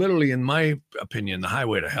 that's literally, in my opinion, the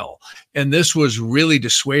highway to hell. And this was really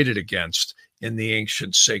dissuaded against in the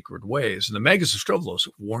ancient sacred ways. And the Magus of Strovolos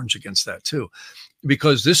warns against that too,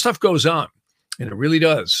 because this stuff goes on, and it really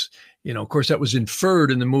does. Of course, that was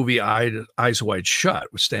inferred in the movie Eyes Wide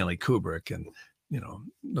Shut with Stanley Kubrick and,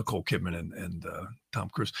 Nicole Kidman and Tom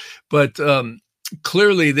Cruise. But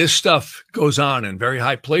clearly this stuff goes on in very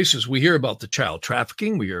high places. We hear about the child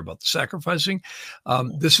trafficking. We hear about the sacrificing.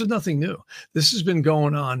 This is nothing new. This has been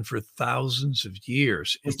going on for thousands of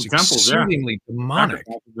years. It's exceedingly demonic.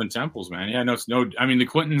 The temples, man. Yeah, no, the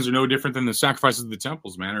Clintons are no different than the sacrifices of the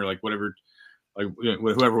temples, man, or whatever,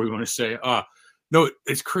 whoever we want to say. No,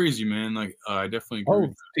 it's crazy, man. I definitely agree.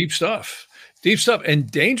 Oh, deep stuff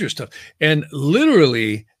and dangerous stuff. And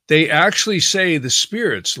literally, they actually say the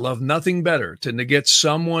spirits love nothing better to get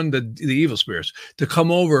someone, the evil spirits, to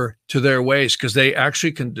come over to their ways because they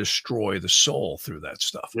actually can destroy the soul through that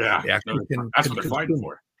stuff. Yeah, that's what they're fighting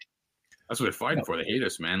for. That's what they're fighting for. They hate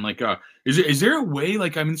us, man. Is there a way?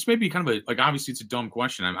 This may be kind of obviously it's a dumb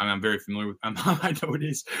question. I'm very familiar with. I know it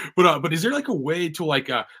is, but is there a way to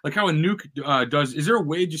how a nuke does? Is there a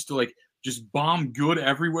way just to just bomb good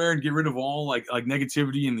everywhere and get rid of all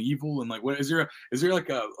negativity and the evil and what is there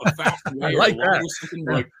a fast way or something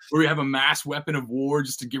where we have a mass weapon of war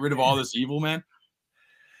just to get rid of all this evil, man?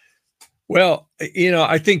 Well,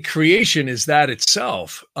 I think creation is that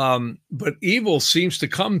itself, but evil seems to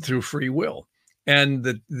come through free will and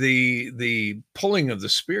the pulling of the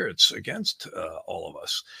spirits against all of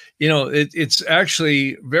us. It's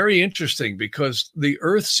actually very interesting because the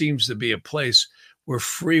earth seems to be a place where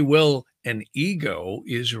free will and ego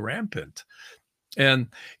is rampant. And,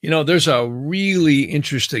 there's a really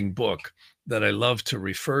interesting book that I love to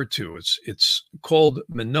refer to. It's called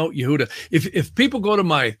Menot Yehuda. If people go to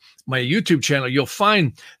my YouTube channel, you'll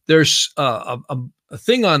find there's a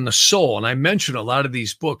thing on the soul. And I mention a lot of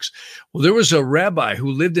these books. Well, there was a rabbi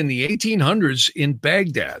who lived in the 1800s in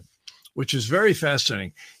Baghdad, which is very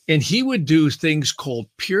fascinating. And he would do things called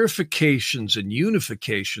purifications and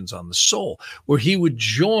unifications on the soul, where he would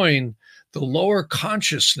join the lower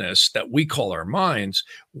consciousness that we call our minds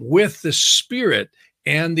with the spirit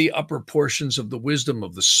and the upper portions of the wisdom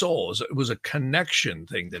of the soul. It was a connection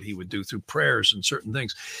thing that he would do through prayers and certain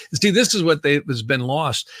things. And see, this is what has been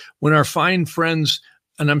lost when our fine friends,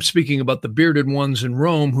 and I'm speaking about the bearded ones in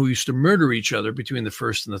Rome who used to murder each other between the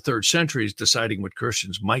 1st and the 3rd centuries, deciding what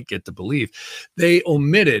Christians might get to believe. They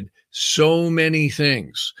omitted so many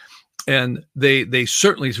things. And they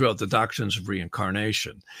certainly threw out the doctrines of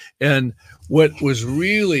reincarnation. And what was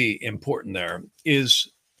really important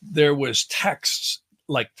there was texts,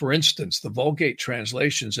 like, for instance, the Vulgate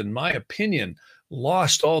translations, in my opinion,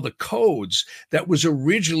 lost all the codes that was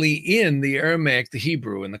originally in the Aramaic, the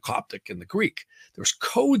Hebrew, and the Coptic, and the Greek. There's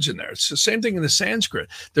codes in there. It's the same thing in the Sanskrit.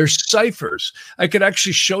 There's ciphers. I could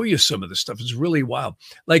actually show you some of this stuff. It's really wild.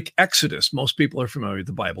 Like Exodus. Most people are familiar with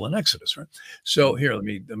the Bible and Exodus, right? So here, let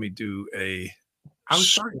me do a. I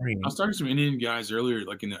was talking to some Indian guys earlier,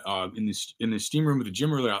 in the steam room with the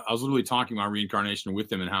gym earlier. I was literally talking about reincarnation with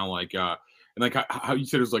them and how how you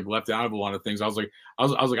said it was left out of a lot of things. I was like,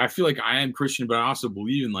 I feel like I am Christian, but I also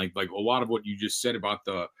believe in like a lot of what you just said about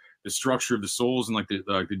the structure of the souls and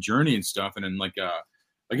the journey and stuff. And then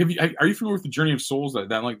are you familiar with the Journey of Souls?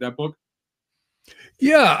 That book?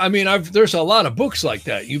 Yeah, I mean, there's a lot of books like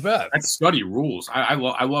that. You bet. That study rules. I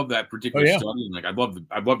love that particular study. And I'd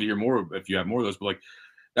love to hear more if you have more of those. But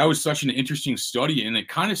that was such an interesting study, and it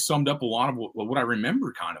kind of summed up a lot of what I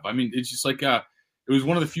remember. Kind of, I mean, it's just like it was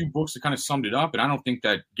one of the few books that kind of summed it up, and I don't think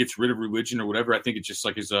that gets rid of religion or whatever. I think it just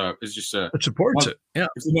like is just a it supports it. Yeah,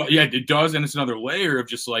 yeah, it does, and it's another layer of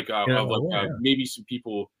just like maybe some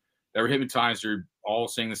people that were hypnotized are all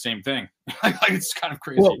saying the same thing. Like it's kind of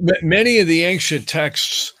crazy. Well, many of the ancient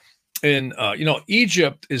texts in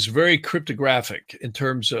Egypt is very cryptographic in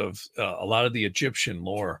terms of a lot of the Egyptian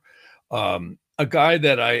lore. A guy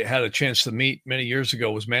that I had a chance to meet many years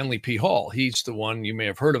ago was Manly P. Hall. He's the one, you may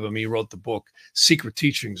have heard of him. He wrote the book Secret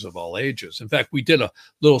Teachings of All Ages. In fact, we did a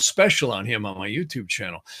little special on him on my YouTube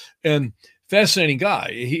channel. And fascinating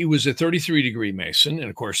guy. He was a 33-degree Mason. And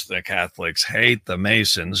of course, the Catholics hate the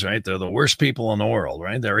Masons, right? They're the worst people in the world,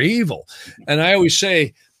 right? They're evil. And I always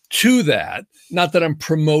say to that, not that I'm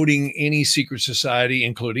promoting any secret society,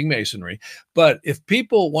 including Masonry, but if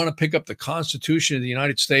people want to pick up the Constitution of the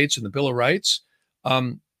United States and the Bill of Rights,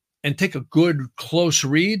 and take a good close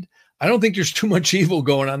read, I don't think there's too much evil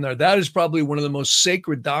going on there. That is probably one of the most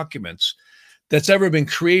sacred documents that's ever been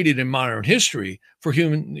created in modern history for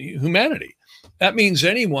humanity. That means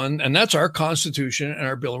anyone, and that's our Constitution and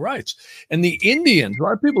our Bill of Rights. And the Indians, a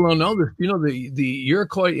lot of people don't know this. The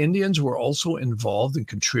Iroquois Indians were also involved in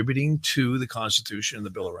contributing to the Constitution and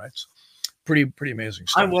the Bill of Rights. Pretty amazing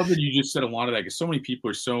stuff. I love that you just said a lot of that, because so many people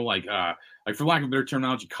are so like for lack of better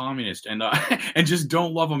terminology, communist and just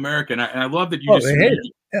don't love America. And I love that you just said,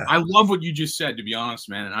 yeah. I love what you just said, to be honest,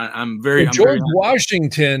 man. And I'm very George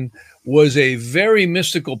Washington was a very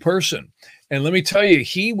mystical person. And let me tell you,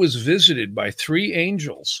 he was visited by 3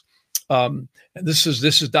 angels. And this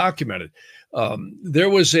is documented. There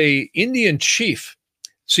was a Indian chief.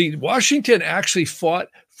 See, Washington actually fought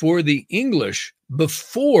for the English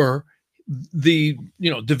before the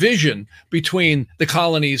division between the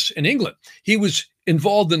colonies and England. He was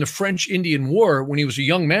involved in the French-Indian War when he was a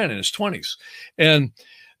young man in his 20s. And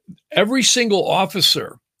every single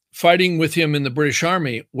officer fighting with him in the British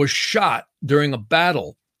Army was shot during a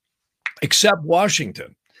battle, except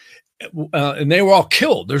Washington. And they were all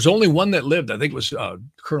killed. There's only one that lived. I think it was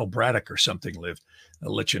Colonel Braddock or something lived.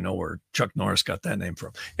 I'll let you know where Chuck Norris got that name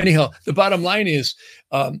from. Anyhow, the bottom line is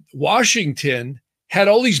Washington had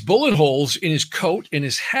all these bullet holes in his coat, in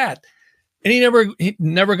his hat, and he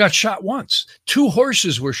never got shot once. 2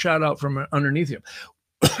 horses were shot out from underneath him.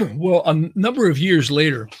 Well, a number of years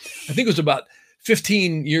later, I think it was about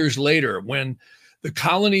 15 years later, when the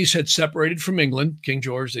colonies had separated from England, King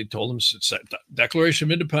George, they told him, it's Declaration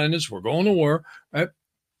of Independence, we're going to war, right?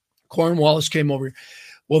 Cornwallis came over.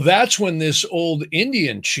 Well, that's when this old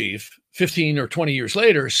Indian chief, 15 or 20 years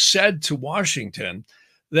later, said to Washington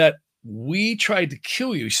that we tried to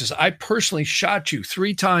kill you. He says, I personally shot you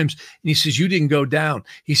 3 times. And he says, you didn't go down.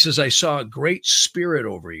 He says, I saw a great spirit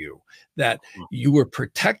over you that you were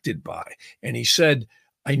protected by. And he said,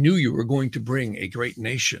 I knew you were going to bring a great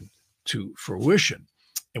nation to fruition,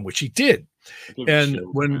 in which he did. And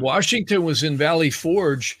when Washington was in Valley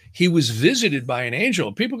Forge, he was visited by an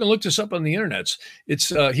angel. People can look this up on the internet.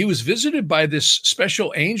 He was visited by this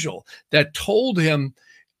special angel that told him,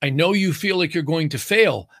 I know you feel like you're going to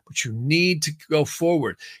fail, but you need to go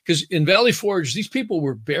forward. Because in Valley Forge, these people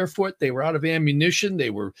were barefoot. They were out of ammunition. They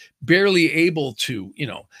were barely able to,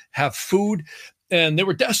 have food, and they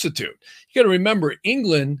were destitute. You got to remember,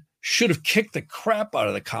 England should have kicked the crap out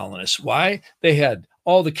of the colonists. Why? They had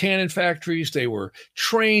all the cannon factories. They were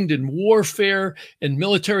trained in warfare and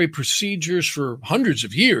military procedures for hundreds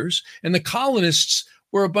of years. And the colonists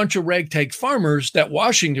were a bunch of ragtag farmers that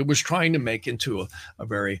Washington was trying to make into a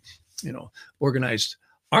very, organized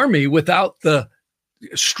army without the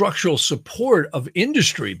structural support of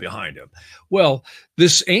industry behind him. Well,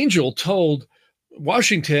 this angel told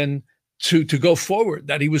Washington to go forward,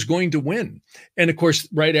 that he was going to win. And of course,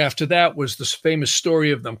 right after that was this famous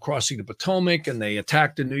story of them crossing the Potomac, and they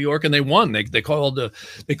attacked in New York, and they won. They caught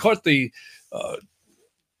the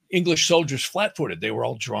English soldiers flat-footed. They were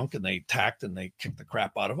all drunk, and they attacked, and they kicked the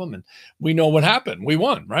crap out of them. And we know what happened. We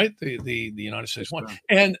won, right? The United States won.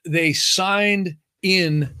 And they signed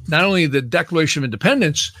in not only the Declaration of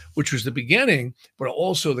Independence, which was the beginning, but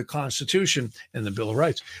also the Constitution and the Bill of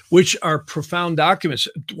Rights, which are profound documents.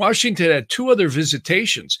 Washington had 2 other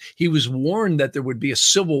visitations. He was warned that there would be a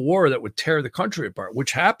civil war that would tear the country apart,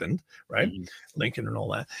 which happened, right? Mm-hmm. Lincoln and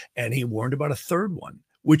all that. And he warned about a 3rd one,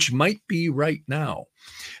 which might be right now.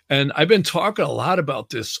 And I've been talking a lot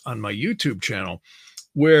about this on my YouTube channel,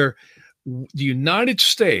 where the United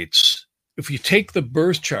States, if you take the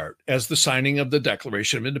birth chart as the signing of the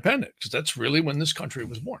Declaration of Independence, because that's really when this country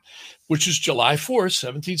was born, which is July 4th,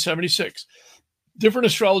 1776. different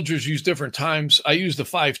astrologers use different times. I use the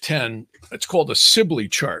 510. It's called a Sibley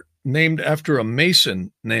chart, named after a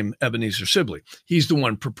Mason named Ebenezer Sibley. He's the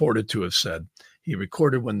one purported to have said, he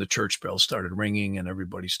recorded when the church bells started ringing and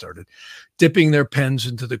everybody started dipping their pens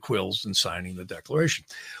into the quills and signing the Declaration.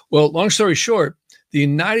 Well, long story short, the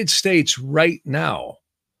United States right now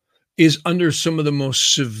is under some of the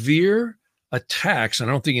most severe attacks, and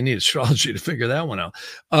I don't think you need astrology to figure that one out,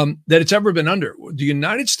 that it's ever been under. The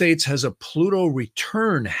United States has a Pluto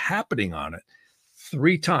return happening on it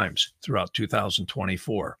 3 times throughout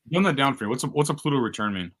 2024. Run that down for me. What's a Pluto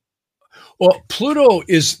return mean? Well, Pluto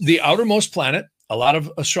is the outermost planet. A lot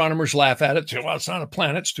of astronomers laugh at it. Say, well, it's not a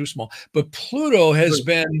planet. It's too small. But Pluto has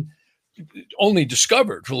been only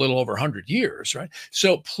discovered for a little over 100 years, right?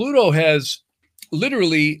 So Pluto has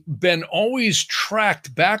literally been always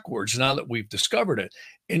tracked backwards now that we've discovered it.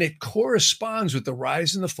 And it corresponds with the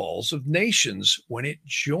rise and the falls of nations when it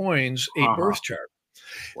joins a birth chart.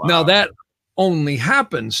 Wow. Now, that only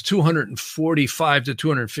happens 245 to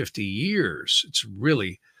 250 years. It's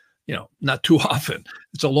really, not too often.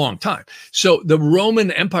 It's a long time. So the Roman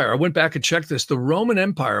Empire, I went back and checked this. The Roman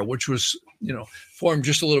Empire, which was, formed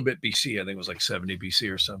just a little bit BC, I think it was like 70 BC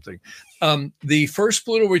or something. The first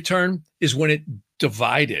Pluto return is when it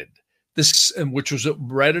divided. This, which was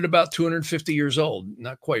right at about 250 years old,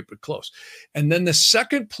 not quite, but close. And then the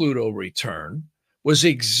second Pluto return was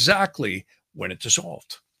exactly when it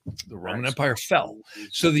dissolved. The Roman Empire fell.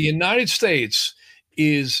 So the United States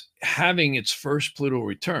is having its first Pluto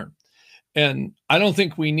return. And I don't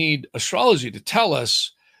think we need astrology to tell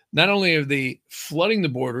us, not only are they flooding the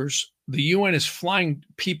borders, the UN is flying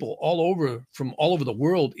people from all over the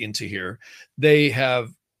world into here. They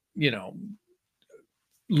have,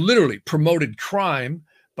 literally promoted crime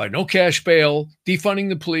by no cash bail, defunding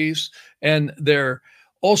the police, and they're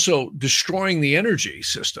also destroying the energy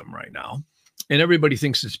system right now. And everybody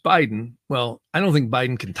thinks it's Biden. Well, I don't think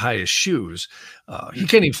Biden can tie his shoes. He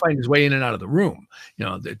can't even find his way in and out of the room.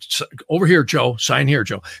 Over here, Joe. Sign here,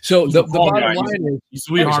 Joe. So the bottom line is, he's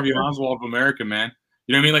Lee Harvey Oswald of America, man.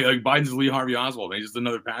 You know what I mean? Like Biden's Lee Harvey Oswald. Man. He's just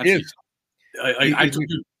another patsy.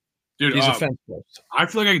 Dude, he's a fence post. I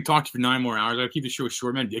feel like I could talk to you for 9 more hours. I'll keep the show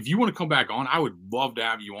short, man. If you want to come back on, I would love to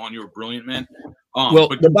have you on. You're brilliant, man.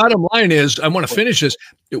 The bottom line is, I want to finish this.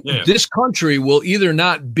 Yeah. This country will either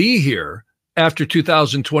not be here after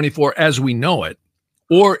 2024 as we know it,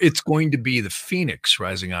 or it's going to be the phoenix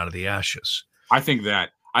rising out of the ashes. I think that.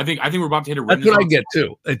 I think we're about to hit a That's what I get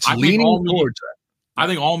too. It's leaning towards that. I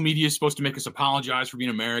think all media is supposed to make us apologize for being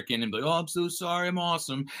American and be like, "Oh, I'm so sorry, I'm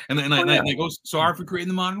awesome," and then they go, "Sorry for creating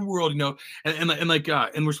the modern world," and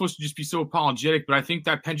we're supposed to just be so apologetic. But I think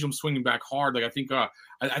that pendulum's swinging back hard. Like I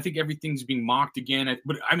think everything's being mocked again.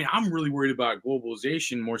 But I mean, I'm really worried about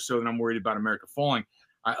globalization more so than I'm worried about America falling.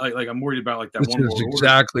 I'm worried about like that. This is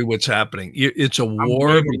exactly what's happening. It's a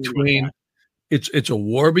war between it's a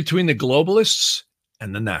war between the globalists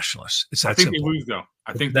and the nationalists. It's that I think simple. They lose though.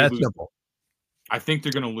 I think that's simple. I think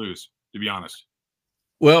they're going to lose, to be honest.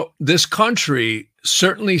 Well, this country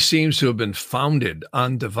certainly seems to have been founded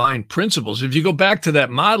on divine principles. If you go back to that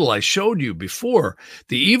model I showed you before,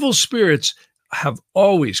 the evil spirits have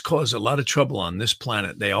always caused a lot of trouble on this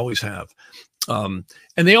planet. They always have. And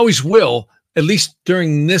they always will, at least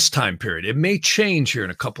during this time period. It may change here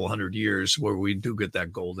in a couple hundred years where we do get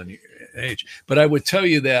that golden age. But I would tell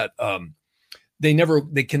you that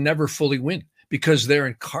they can never fully win because they're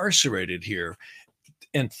incarcerated here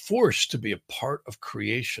and forced to be a part of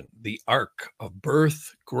creation, the arc of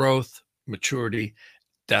birth, growth, maturity,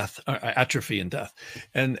 death, atrophy, and death.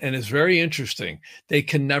 And it's very interesting. They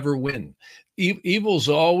can never win. Evil's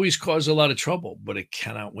always caused a lot of trouble, but it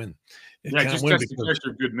cannot win. It just tests the character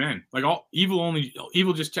of good men. Like evil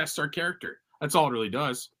just tests our character. That's all it really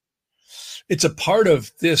does. It's a part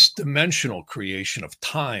of this dimensional creation of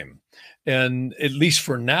time. And at least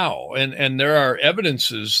for now, and there are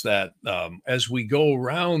evidences that as we go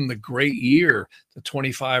around the great year, the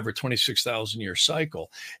 25 or 26,000 year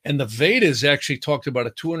cycle, and the Vedas actually talked about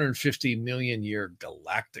a 250 million year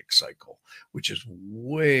galactic cycle, which is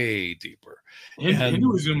way deeper.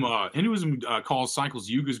 Hinduism calls cycles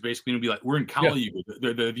yugas basically to be like, we're in Kali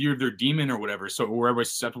Yuga, the year of their demon or whatever. So we're everybody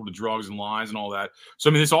susceptible to drugs and lies and all that.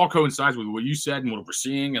 So I mean, this all coincides with what you said and what we're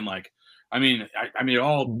seeing, and like.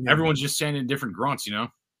 Everyone's just saying in different grunts,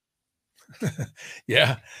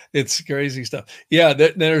 Yeah, it's crazy stuff. Yeah,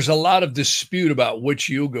 there's a lot of dispute about which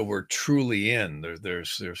yuga we're truly in.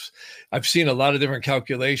 I've seen a lot of different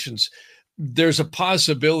calculations. There's a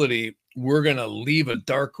possibility we're going to leave a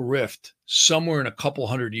dark rift somewhere in a couple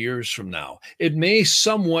hundred years from now. It may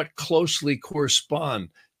somewhat closely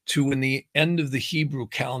correspond to in the end of the Hebrew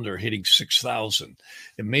calendar hitting 6,000.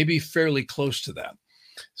 It may be fairly close to that.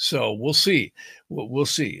 So we'll see. We'll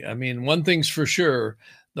see. I mean, one thing's for sure,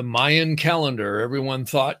 the Mayan calendar, everyone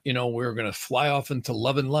thought, we were going to fly off into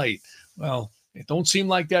love and light. Well, it don't seem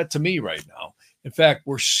like that to me right now. In fact,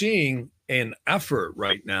 we're seeing an effort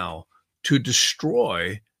right now to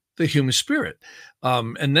destroy the human spirit.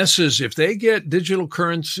 And this is, if they get digital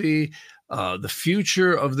currency, the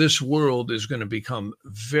future of this world is going to become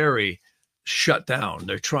very shut down.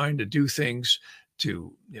 They're trying to do things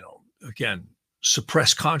to, again,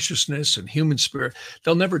 suppress consciousness and human spirit.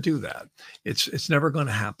 They'll never do that. It's never going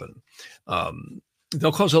to happen.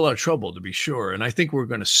 They'll cause a lot of trouble, to be sure. And I think we're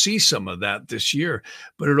going to see some of that this year,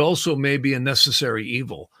 but it also may be a necessary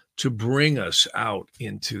evil to bring us out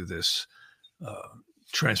into this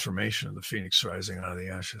transformation of the phoenix rising out of the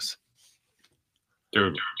ashes.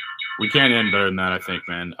 Dude, we can't end better than that, I think,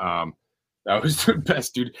 man. That was the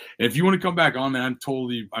best, dude. And if you want to come back on, man, if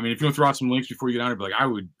you want to throw out some links before you get on here, I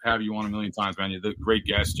would have you on a million times, man. You're the great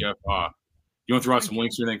guest, Jeff. You want to throw out some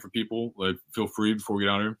links or anything for people? Feel free before we get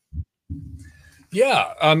on here.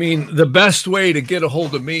 Yeah, the best way to get a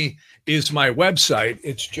hold of me is my website.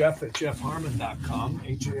 It's jeff@jeffharman.com,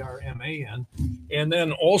 HARMAN. And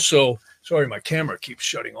then also, sorry, my camera keeps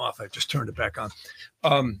shutting off. I just turned it back on.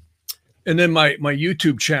 And then my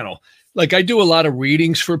YouTube channel. I do a lot of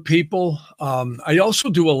readings for people. I also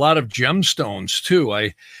do a lot of gemstones too.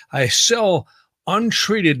 I sell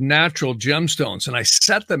untreated natural gemstones, and I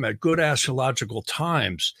set them at good astrological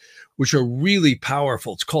times, which are really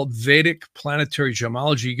powerful. It's called Vedic Planetary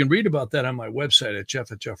Gemology. You can read about that on my website at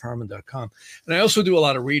jeff@jeffharman.com. And I also do a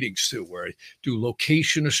lot of readings too, where I do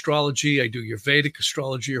location astrology. I do your Vedic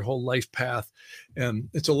astrology, your whole life path. And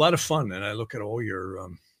it's a lot of fun. And I look at all your,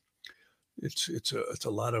 it's a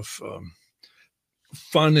lot of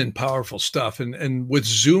fun and powerful stuff. And with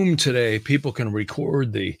Zoom today, people can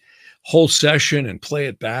record the whole session and play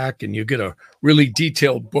it back, and you get a really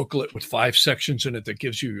detailed booklet with 5 sections in it that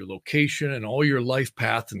gives you your location and all your life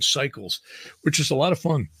path and cycles, which is a lot of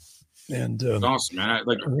fun. And it's awesome, man. I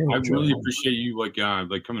really appreciate you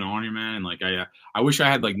coming on here, man. And I wish I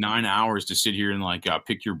had 9 hours to sit here and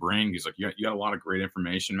pick your brain, because you got a lot of great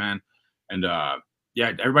information, man. And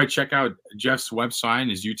yeah, everybody check out Jeff's website and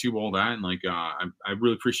his YouTube, all that. And I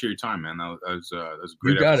really appreciate your time, man. That was a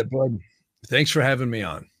great. You got it, bud. Thanks for having me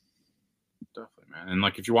on. Definitely, man. And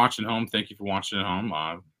if you're watching at home, thank you for watching at home.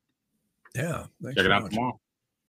 Yeah, check it out tomorrow.